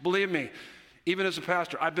us. Believe me, even as a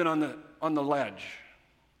pastor, I've been on the ledge.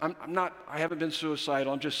 I haven't been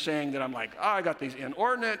suicidal. I'm just saying that I'm like, I got these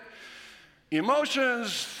inordinate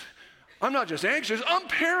emotions. I'm not just anxious, I'm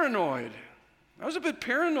paranoid. I was a bit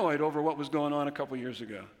paranoid over what was going on a couple years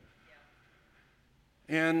ago.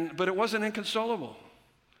 But it wasn't inconsolable.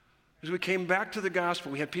 As we came back to the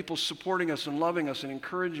gospel, we had people supporting us and loving us and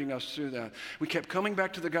encouraging us through that. We kept coming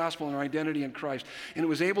back to the gospel and our identity in Christ. And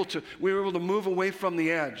we were able to move away from the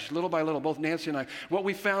edge, little by little, both Nancy and I. What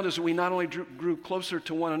we found is that we not only grew closer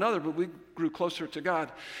to one another, but we grew closer to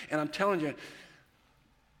God. And I'm telling you,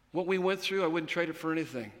 what we went through, I wouldn't trade it for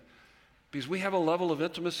anything. Because we have a level of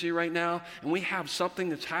intimacy right now, and we have something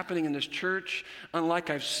that's happening in this church unlike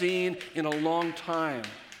I've seen in a long time.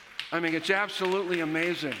 I mean, it's absolutely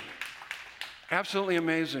amazing. Absolutely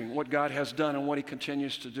amazing what God has done and what he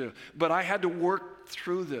continues to do. But I had to work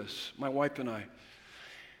through this, my wife and I.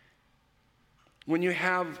 When you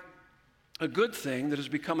have a good thing that has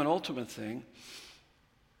become an ultimate thing,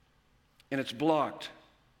 and it's blocked.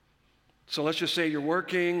 So let's just say you're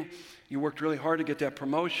working, you worked really hard to get that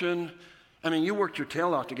promotion. I mean, you worked your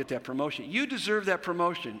tail off to get that promotion. You deserve that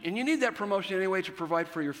promotion, and you need that promotion anyway to provide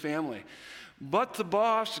for your family. But the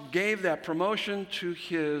boss gave that promotion to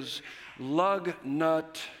his lug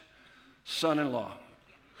nut son-in-law,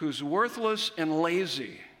 who's worthless and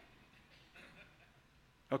lazy.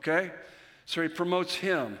 Okay? So he promotes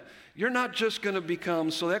him. You're not just going to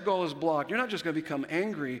become, so that goal is blocked, you're not just going to become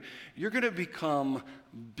angry, you're going to become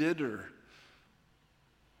bitter.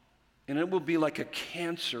 And it will be like a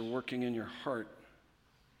cancer working in your heart.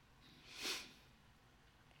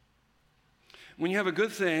 When you have a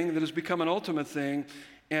good thing that has become an ultimate thing,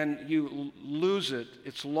 and you lose it,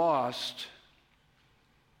 it's lost.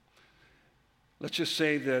 Let's just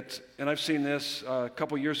say that, and I've seen this a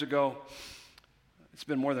couple years ago, it's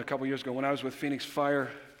been more than a couple years ago, when I was with Phoenix Fire,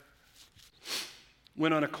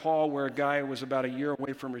 went on a call where a guy was about a year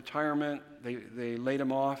away from retirement. They laid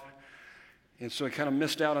him off, and so he kind of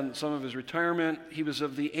missed out on some of his retirement. He was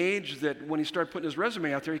of the age that when he started putting his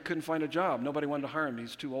resume out there, he couldn't find a job. Nobody wanted to hire him.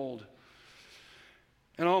 He's too old.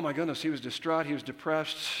 And oh my goodness, he was distraught, he was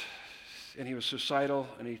depressed, and he was suicidal,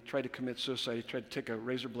 and he tried to commit suicide. He tried to take a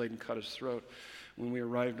razor blade and cut his throat when we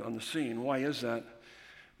arrived on the scene. Why is that?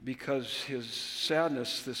 Because his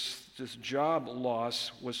sadness, this job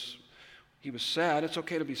loss, he was sad. It's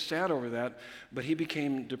okay to be sad over that, but he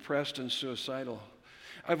became depressed and suicidal.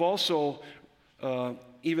 I've also,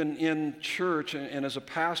 even in church and as a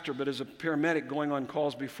pastor, but as a paramedic going on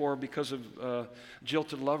calls before because of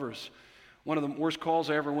jilted lovers. One of the worst calls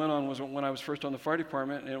I ever went on was when I was first on the fire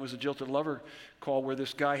department, and it was a jilted lover call where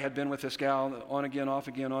this guy had been with this gal on again, off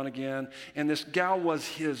again, on again. And this gal was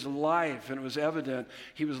his life, and it was evident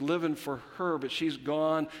he was living for her, but she's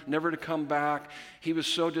gone, never to come back. He was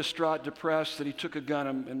so distraught, depressed, that he took a gun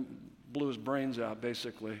and blew his brains out,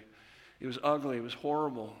 basically. It was ugly. It was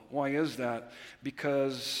horrible. Why is that?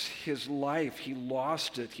 Because his life, he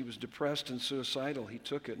lost it. He was depressed and suicidal. He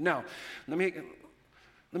took it. Now, let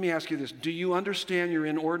me ask you this. Do you understand your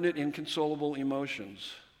inordinate, inconsolable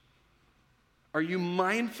emotions? Are you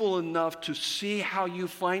mindful enough to see how you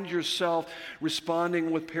find yourself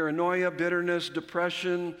responding with paranoia, bitterness,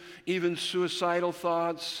 depression, even suicidal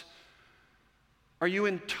thoughts? Are you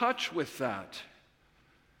in touch with that?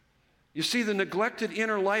 You see, the neglected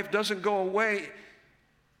inner life doesn't go away.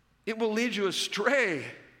 It will lead you astray.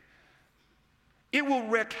 It will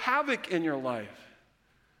wreak havoc in your life.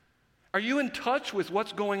 Are you in touch with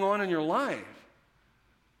what's going on in your life?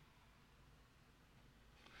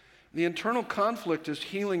 The internal conflict is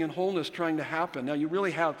healing and wholeness trying to happen. Now, you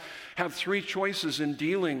really have three choices in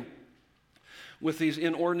dealing with these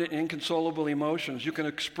inordinate and inconsolable emotions. You can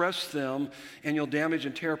express them and you'll damage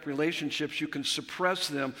and tear up relationships. You can suppress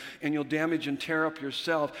them and you'll damage and tear up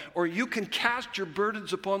yourself. Or you can cast your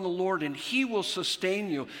burdens upon the Lord and He will sustain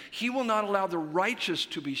you. He will not allow the righteous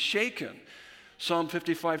to be shaken. Psalm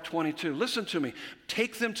 55:22. Listen to me.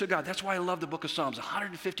 Take them to God. That's why I love the book of Psalms.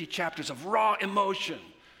 150 chapters of raw emotion.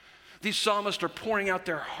 These psalmists are pouring out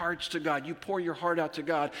their hearts to God. You pour your heart out to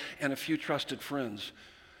God and a few trusted friends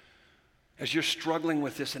as you're struggling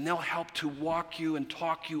with this, and they'll help to walk you and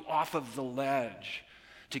talk you off of the ledge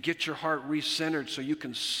to get your heart recentered so you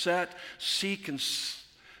can seek and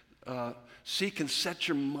set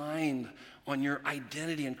your mind on your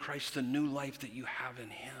identity in Christ, the new life that you have in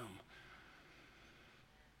Him.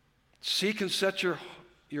 Seek and set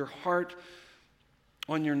your heart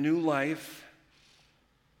on your new life,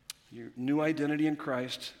 your new identity in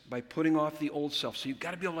Christ, by putting off the old self. So you've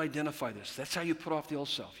got to be able to identify this. That's how you put off the old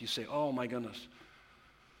self. You say, oh my goodness,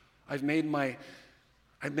 I've made my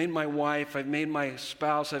wife, I've made my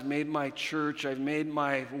spouse, I've made my church, I've made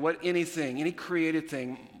any created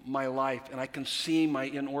thing, my life, and I can see my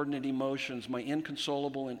inordinate emotions, my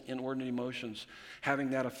inconsolable and inordinate emotions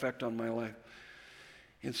having that effect on my life.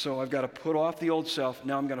 And so I've got to put off the old self.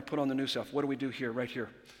 Now I'm going to put on the new self. What do we do here, right here?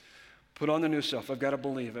 Put on the new self. I've got to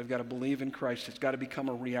believe. I've got to believe in Christ. It's got to become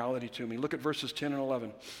a reality to me. Look at verses 10 and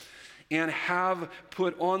 11. And have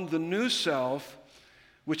put on the new self,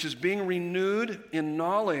 which is being renewed in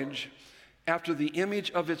knowledge after the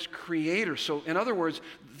image of its creator. So in other words,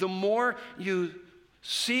 the more you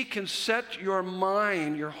seek and set your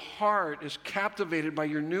mind, your heart is captivated by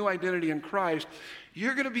your new identity in Christ,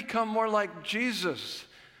 you're going to become more like Jesus.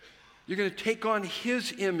 You're going to take on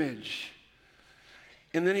His image.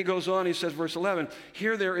 And then he goes on, he says, verse 11,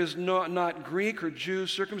 here there is not Greek or Jew,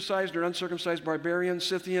 circumcised or uncircumcised, barbarian,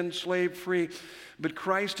 Scythian, slave, free, but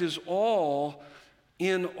Christ is all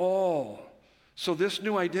in all. So this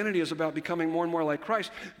new identity is about becoming more and more like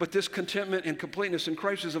Christ, but this contentment and completeness in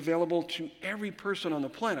Christ is available to every person on the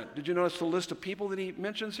planet. Did you notice the list of people that he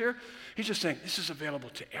mentions here? He's just saying this is available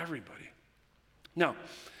to everybody. Now,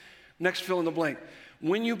 next fill in the blank.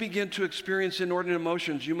 When you begin to experience inordinate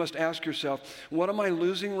emotions, you must ask yourself, what am I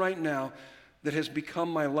losing right now that has become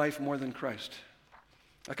my life more than Christ?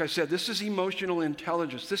 Like I said, this is emotional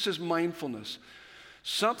intelligence. This is mindfulness.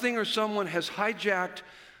 Something or someone has hijacked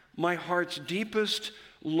my heart's deepest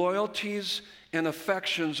loyalties and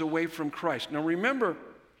affections away from Christ. Now remember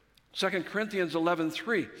 2 Corinthians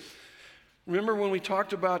 11:3. Remember when we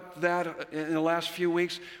talked about that in the last few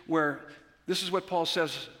weeks, where this is what Paul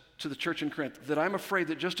says to the church in Corinth, that I'm afraid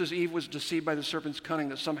that just as Eve was deceived by the serpent's cunning,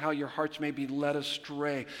 that somehow your hearts may be led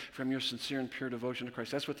astray from your sincere and pure devotion to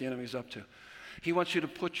Christ. That's what the enemy's up to. He wants you to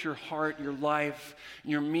put your heart, your life,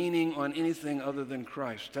 your meaning on anything other than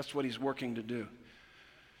Christ. That's what he's working to do.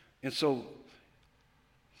 And so,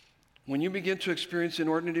 when you begin to experience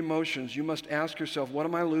inordinate emotions, you must ask yourself, what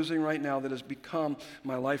am I losing right now that has become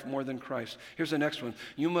my life more than Christ? Here's the next one.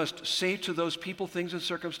 You must say to those people, things, and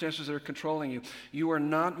circumstances that are controlling you, you are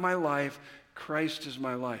not my life, Christ is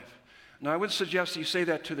my life. Now, I would suggest that you say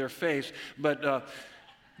that to their face, but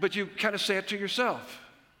you kind of say it to yourself.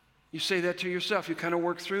 You say that to yourself. You kind of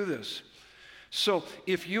work through this. So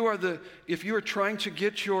if you are trying to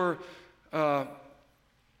get your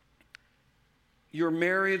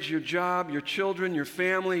marriage, your job, your children, your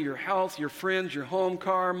family, your health, your friends, your home,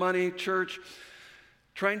 car, money, church,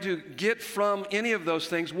 trying to get from any of those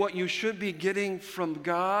things what you should be getting from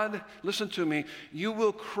God, listen to me, you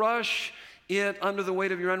will crush it under the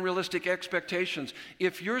weight of your unrealistic expectations.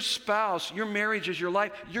 If your spouse, your marriage is your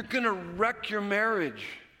life, you're going to wreck your marriage.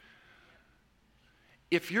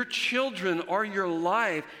 If your children are your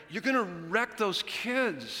life, you're going to wreck those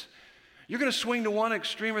kids. You're going to swing to one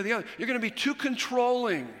extreme or the other. You're going to be too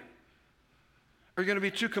controlling, or you're going to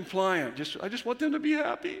be too compliant. I just want them to be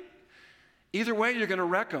happy. Either way, you're going to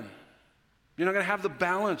wreck them. You're not going to have the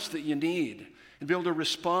balance that you need and be able to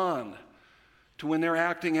respond to when they're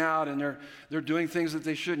acting out and they're doing things that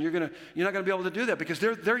they shouldn't. You're not going to be able to do that because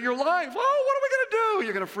they're your life. Oh, what are we going to do?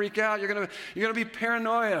 You're going to freak out. You're going to be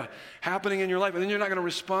paranoia happening in your life, and then you're not going to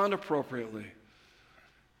respond appropriately.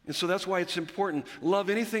 And so that's why it's important.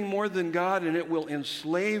 Love anything more than God, and it will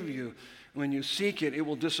enslave you when you seek it. It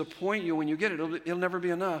will disappoint you when you get it. It'll never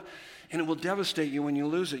be enough. And it will devastate you when you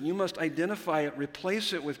lose it. You must identify it,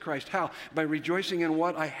 replace it with Christ. How? By rejoicing in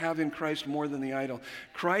what I have in Christ more than the idol.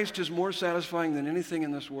 Christ is more satisfying than anything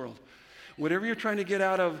in this world. Whatever you're trying to get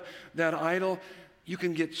out of that idol, you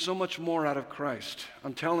can get so much more out of Christ.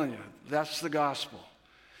 I'm telling you, that's the gospel.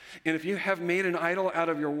 And if you have made an idol out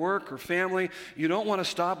of your work or family, you don't want to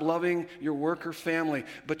stop loving your work or family,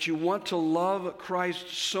 but you want to love Christ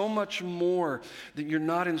so much more that you're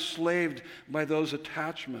not enslaved by those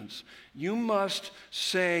attachments. You must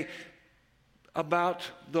say about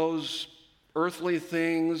those earthly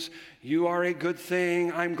things, you are a good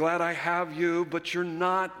thing, I'm glad I have you, but you're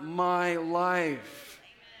not my life.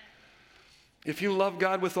 If you love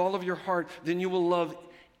God with all of your heart, then you will love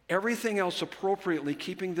everything else appropriately,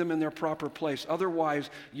 keeping them in their proper place. Otherwise,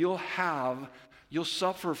 you'll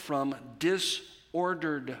suffer from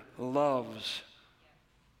disordered loves.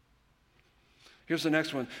 Here's the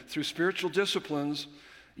next one. Through spiritual disciplines,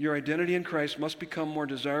 your identity in Christ must become more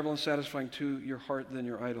desirable and satisfying to your heart than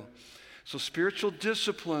your idol. So spiritual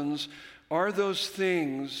disciplines are those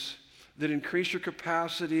things that increase your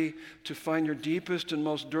capacity to find your deepest and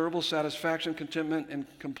most durable satisfaction, contentment, and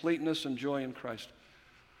completeness and joy in Christ.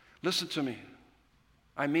 Listen to me.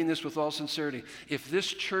 I mean this with all sincerity. If this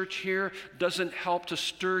church here doesn't help to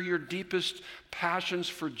stir your deepest passions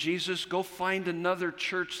for Jesus, go find another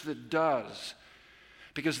church that does.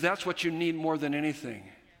 Because that's what you need more than anything.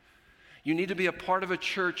 You need to be a part of a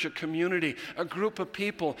church, a community, a group of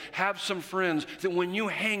people, have some friends that when you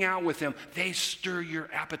hang out with them, they stir your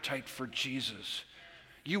appetite for Jesus.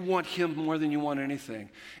 You want him more than you want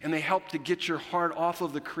anything. And they help to get your heart off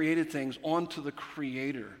of the created things onto the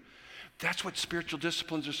Creator. That's what spiritual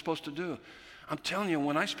disciplines are supposed to do. I'm telling you,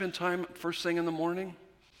 when I spend time first thing in the morning,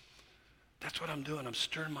 that's what I'm doing. I'm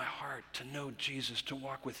stirring my heart to know Jesus, to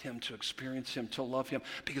walk with him, to experience him, to love him.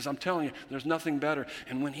 Because I'm telling you, there's nothing better.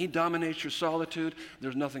 And when he dominates your solitude,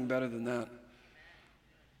 there's nothing better than that.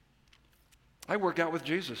 I work out with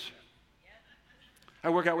Jesus.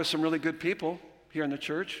 I work out with some really good people here in the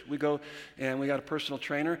church. We go and we got a personal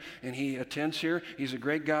trainer and he attends here. He's a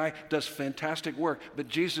great guy, does fantastic work, but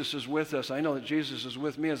Jesus is with us. I know that Jesus is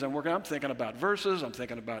with me as I'm working. I'm thinking about verses. I'm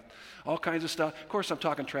thinking about all kinds of stuff. Of course, I'm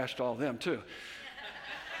talking trash to all of them too.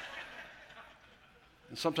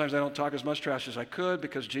 And sometimes I don't talk as much trash as I could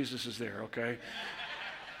because Jesus is there, okay?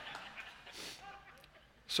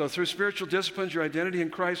 So through spiritual disciplines, your identity in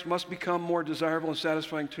Christ must become more desirable and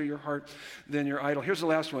satisfying to your heart than your idol. Here's the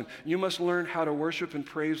last one. You must learn how to worship and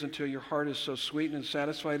praise until your heart is so sweet and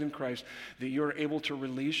satisfied in Christ that you're able to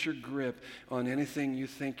release your grip on anything you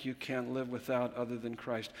think you can't live without other than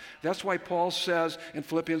Christ. That's why Paul says in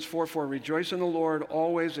Philippians 4:4, rejoice in the Lord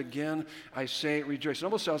always. Again, I say rejoice. It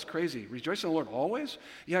almost sounds crazy. Rejoice in the Lord always?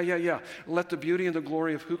 Yeah. Let the beauty and the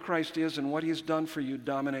glory of who Christ is and what he's done for you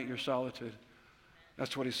dominate your solitude.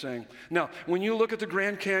 That's what he's saying. Now, when you look at the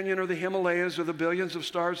Grand Canyon or the Himalayas or the billions of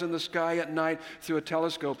stars in the sky at night through a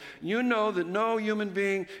telescope, you know that no human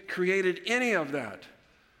being created any of that.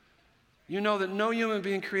 You know that no human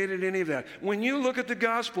being created any of that. When you look at the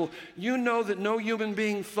gospel, you know that no human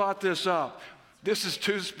being thought this up. This is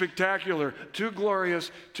too spectacular, too glorious,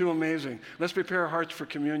 too amazing. Let's prepare our hearts for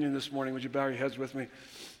communion this morning. Would you bow your heads with me?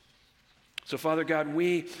 So, Father God,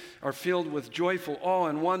 we are filled with joyful awe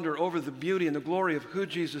and wonder over the beauty and the glory of who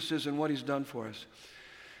Jesus is and what he's done for us.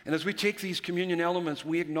 And as we take these communion elements,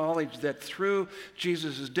 we acknowledge that through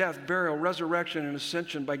Jesus' death, burial, resurrection, and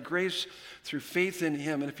ascension, by grace through faith in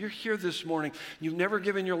him. And if you're here this morning, you've never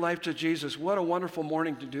given your life to Jesus, what a wonderful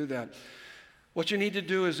morning to do that. What you need to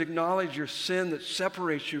do is acknowledge your sin that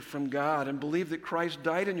separates you from God and believe that Christ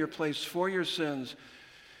died in your place for your sins.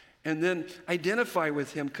 And then identify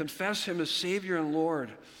with him, confess him as Savior and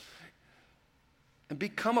Lord, and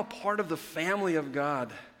become a part of the family of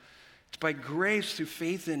God. It's by grace through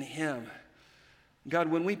faith in him.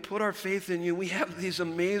 God, when we put our faith in you, we have these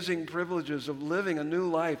amazing privileges of living a new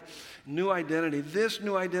life, new identity. This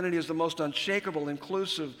new identity is the most unshakable,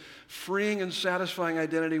 inclusive, freeing, and satisfying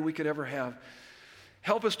identity we could ever have.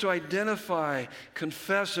 Help us to identify,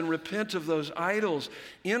 confess, and repent of those idols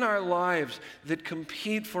in our lives that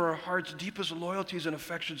compete for our heart's deepest loyalties and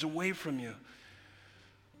affections away from you.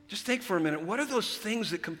 Just think for a minute. What are those things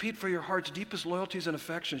that compete for your heart's deepest loyalties and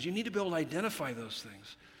affections? You need to be able to identify those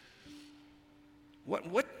things.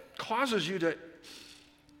 What causes you to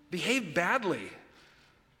behave badly,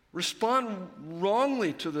 respond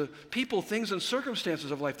wrongly to the people, things, and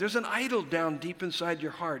circumstances of life? There's an idol down deep inside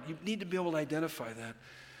your heart. You need to be able to identify that.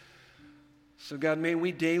 So God, may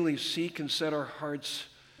we daily seek and set our hearts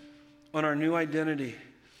on our new identity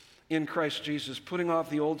in Christ Jesus, putting off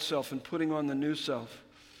the old self and putting on the new self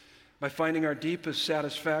by finding our deepest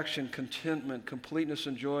satisfaction, contentment, completeness,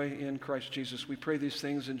 and joy in Christ Jesus. We pray these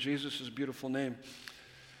things in Jesus' beautiful name.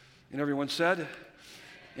 And everyone said,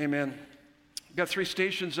 amen. We've got 3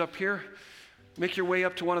 stations up here. Make your way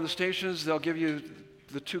up to one of the stations. They'll give you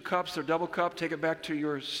the 2 cups. They're double cup. Take it back to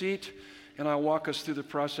your seat, and I'll walk us through the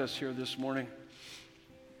process here this morning.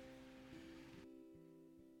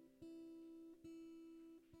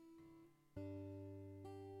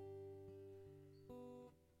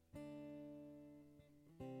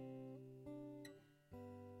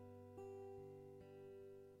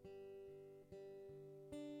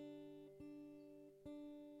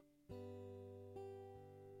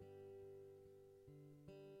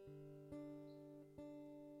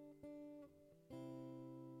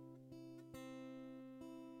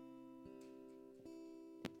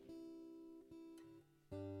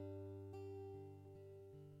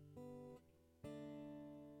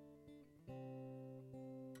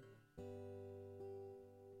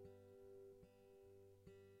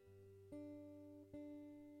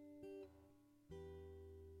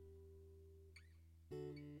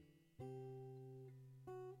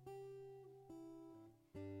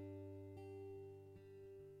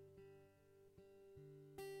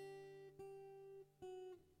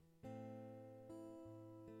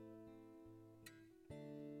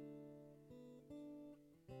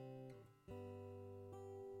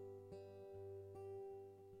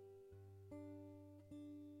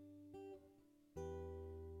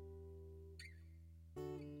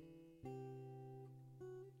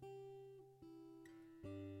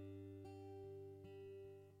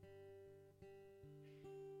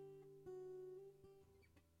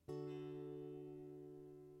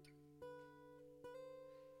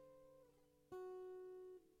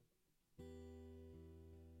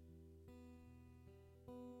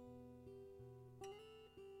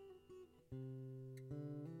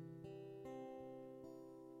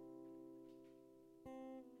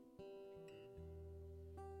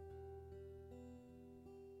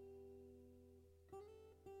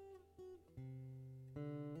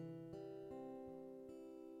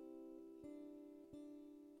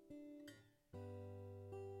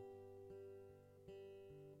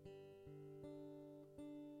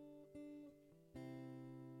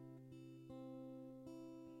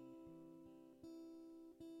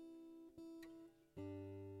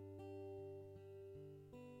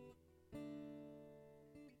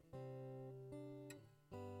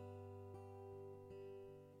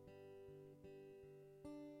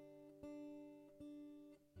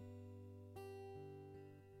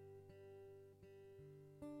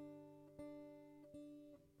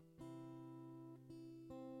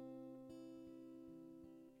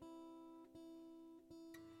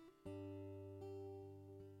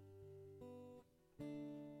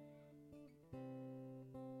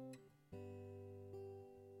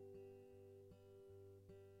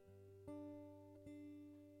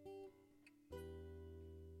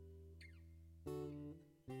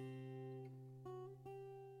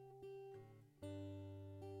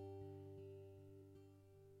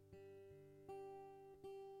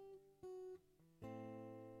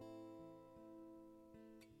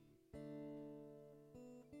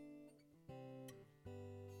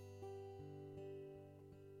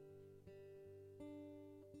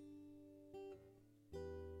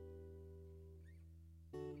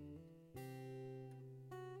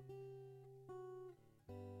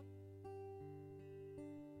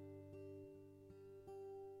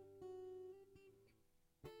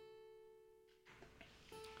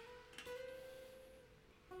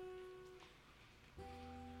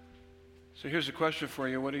 So here's a question for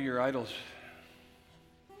you. What are your idols?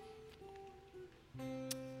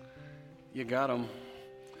 You got them.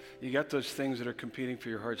 You got those things that are competing for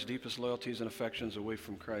your heart's deepest loyalties and affections away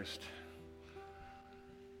from Christ.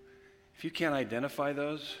 If you can't identify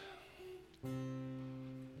those,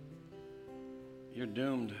 you're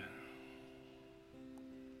doomed.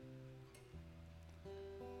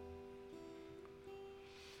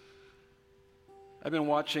 I've been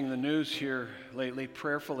watching the news here lately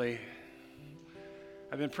prayerfully.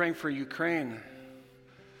 I've been praying for Ukraine.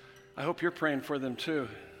 I hope you're praying for them too,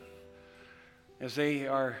 as they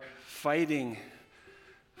are fighting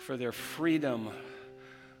for their freedom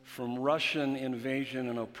from Russian invasion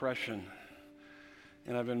and oppression.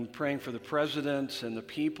 And I've been praying for the president and the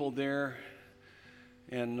people there.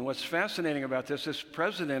 And what's fascinating about this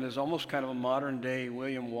president is almost kind of a modern-day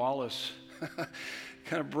William Wallace,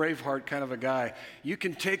 kind of Braveheart kind of a guy. You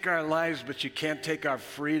can take our lives, but you can't take our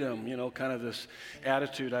freedom, kind of this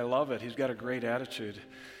attitude. I love it. He's got a great attitude.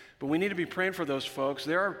 But we need to be praying for those folks.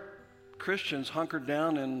 There are Christians hunkered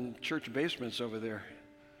down in church basements over there.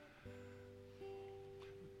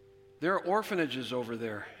 There are orphanages over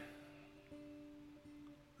there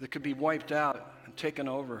that could be wiped out and taken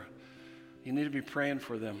over. You need to be praying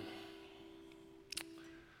for them.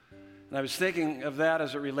 And I was thinking of that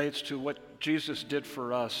as it relates to what Jesus did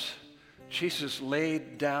for us. Jesus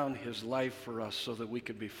laid down his life for us so that we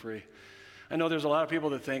could be free. I know there's a lot of people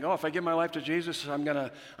that think, if I give my life to Jesus, I'm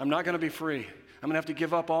not going to be free. I'm going to have to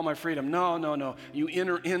give up all my freedom. No. You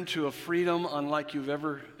enter into a freedom unlike you've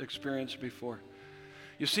ever experienced before.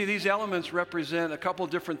 You see, these elements represent a couple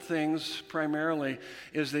different things. Primarily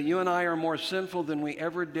is that you and I are more sinful than we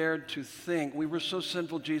ever dared to think. We were so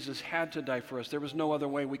sinful, Jesus had to die for us. There was no other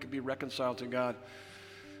way we could be reconciled to God.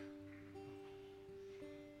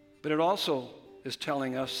 But it also is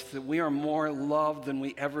telling us that we are more loved than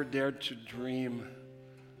we ever dared to dream.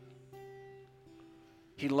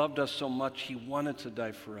 He loved us so much, he wanted to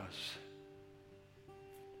die for us.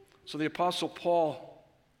 So the Apostle Paul,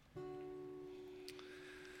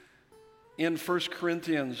 in 1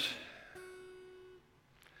 Corinthians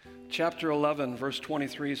chapter 11, verse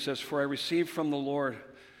 23 says, "For I received from the Lord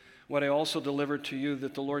what I also delivered to you,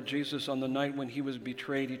 that the Lord Jesus, on the night when he was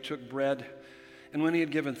betrayed, he took bread, and when he had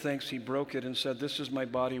given thanks, he broke it and said, 'This is my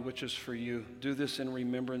body, which is for you. Do this in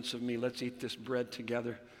remembrance of me.' Let's eat this bread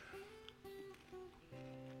together."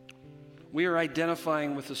 We are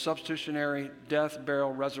identifying with the substitutionary death,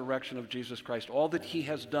 burial, resurrection of Jesus Christ. All that he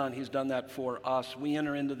has done, he's done that for us. We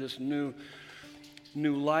enter into this new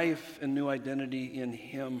life and new identity in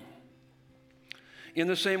him. In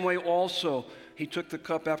the same way also, he took the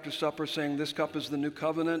cup after supper, saying, "This cup is the new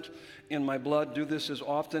covenant in my blood. Do this as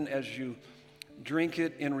often as you drink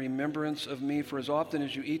it in remembrance of me. For as often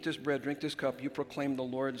as you eat this bread, drink this cup, you proclaim the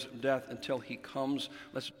Lord's death until he comes."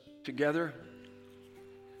 Let's together.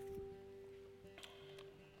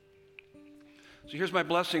 So here's my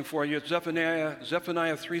blessing for you. It's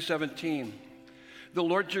Zephaniah 3:17. "The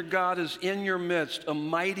Lord your God is in your midst, a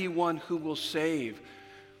mighty one who will save.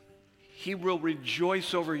 He will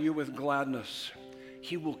rejoice over you with gladness.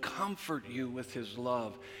 He will comfort you with his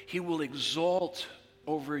love. He will exalt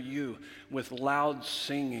over you with loud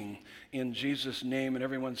singing." In Jesus' name. And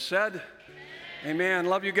everyone said, Amen.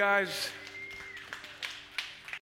 Love you guys.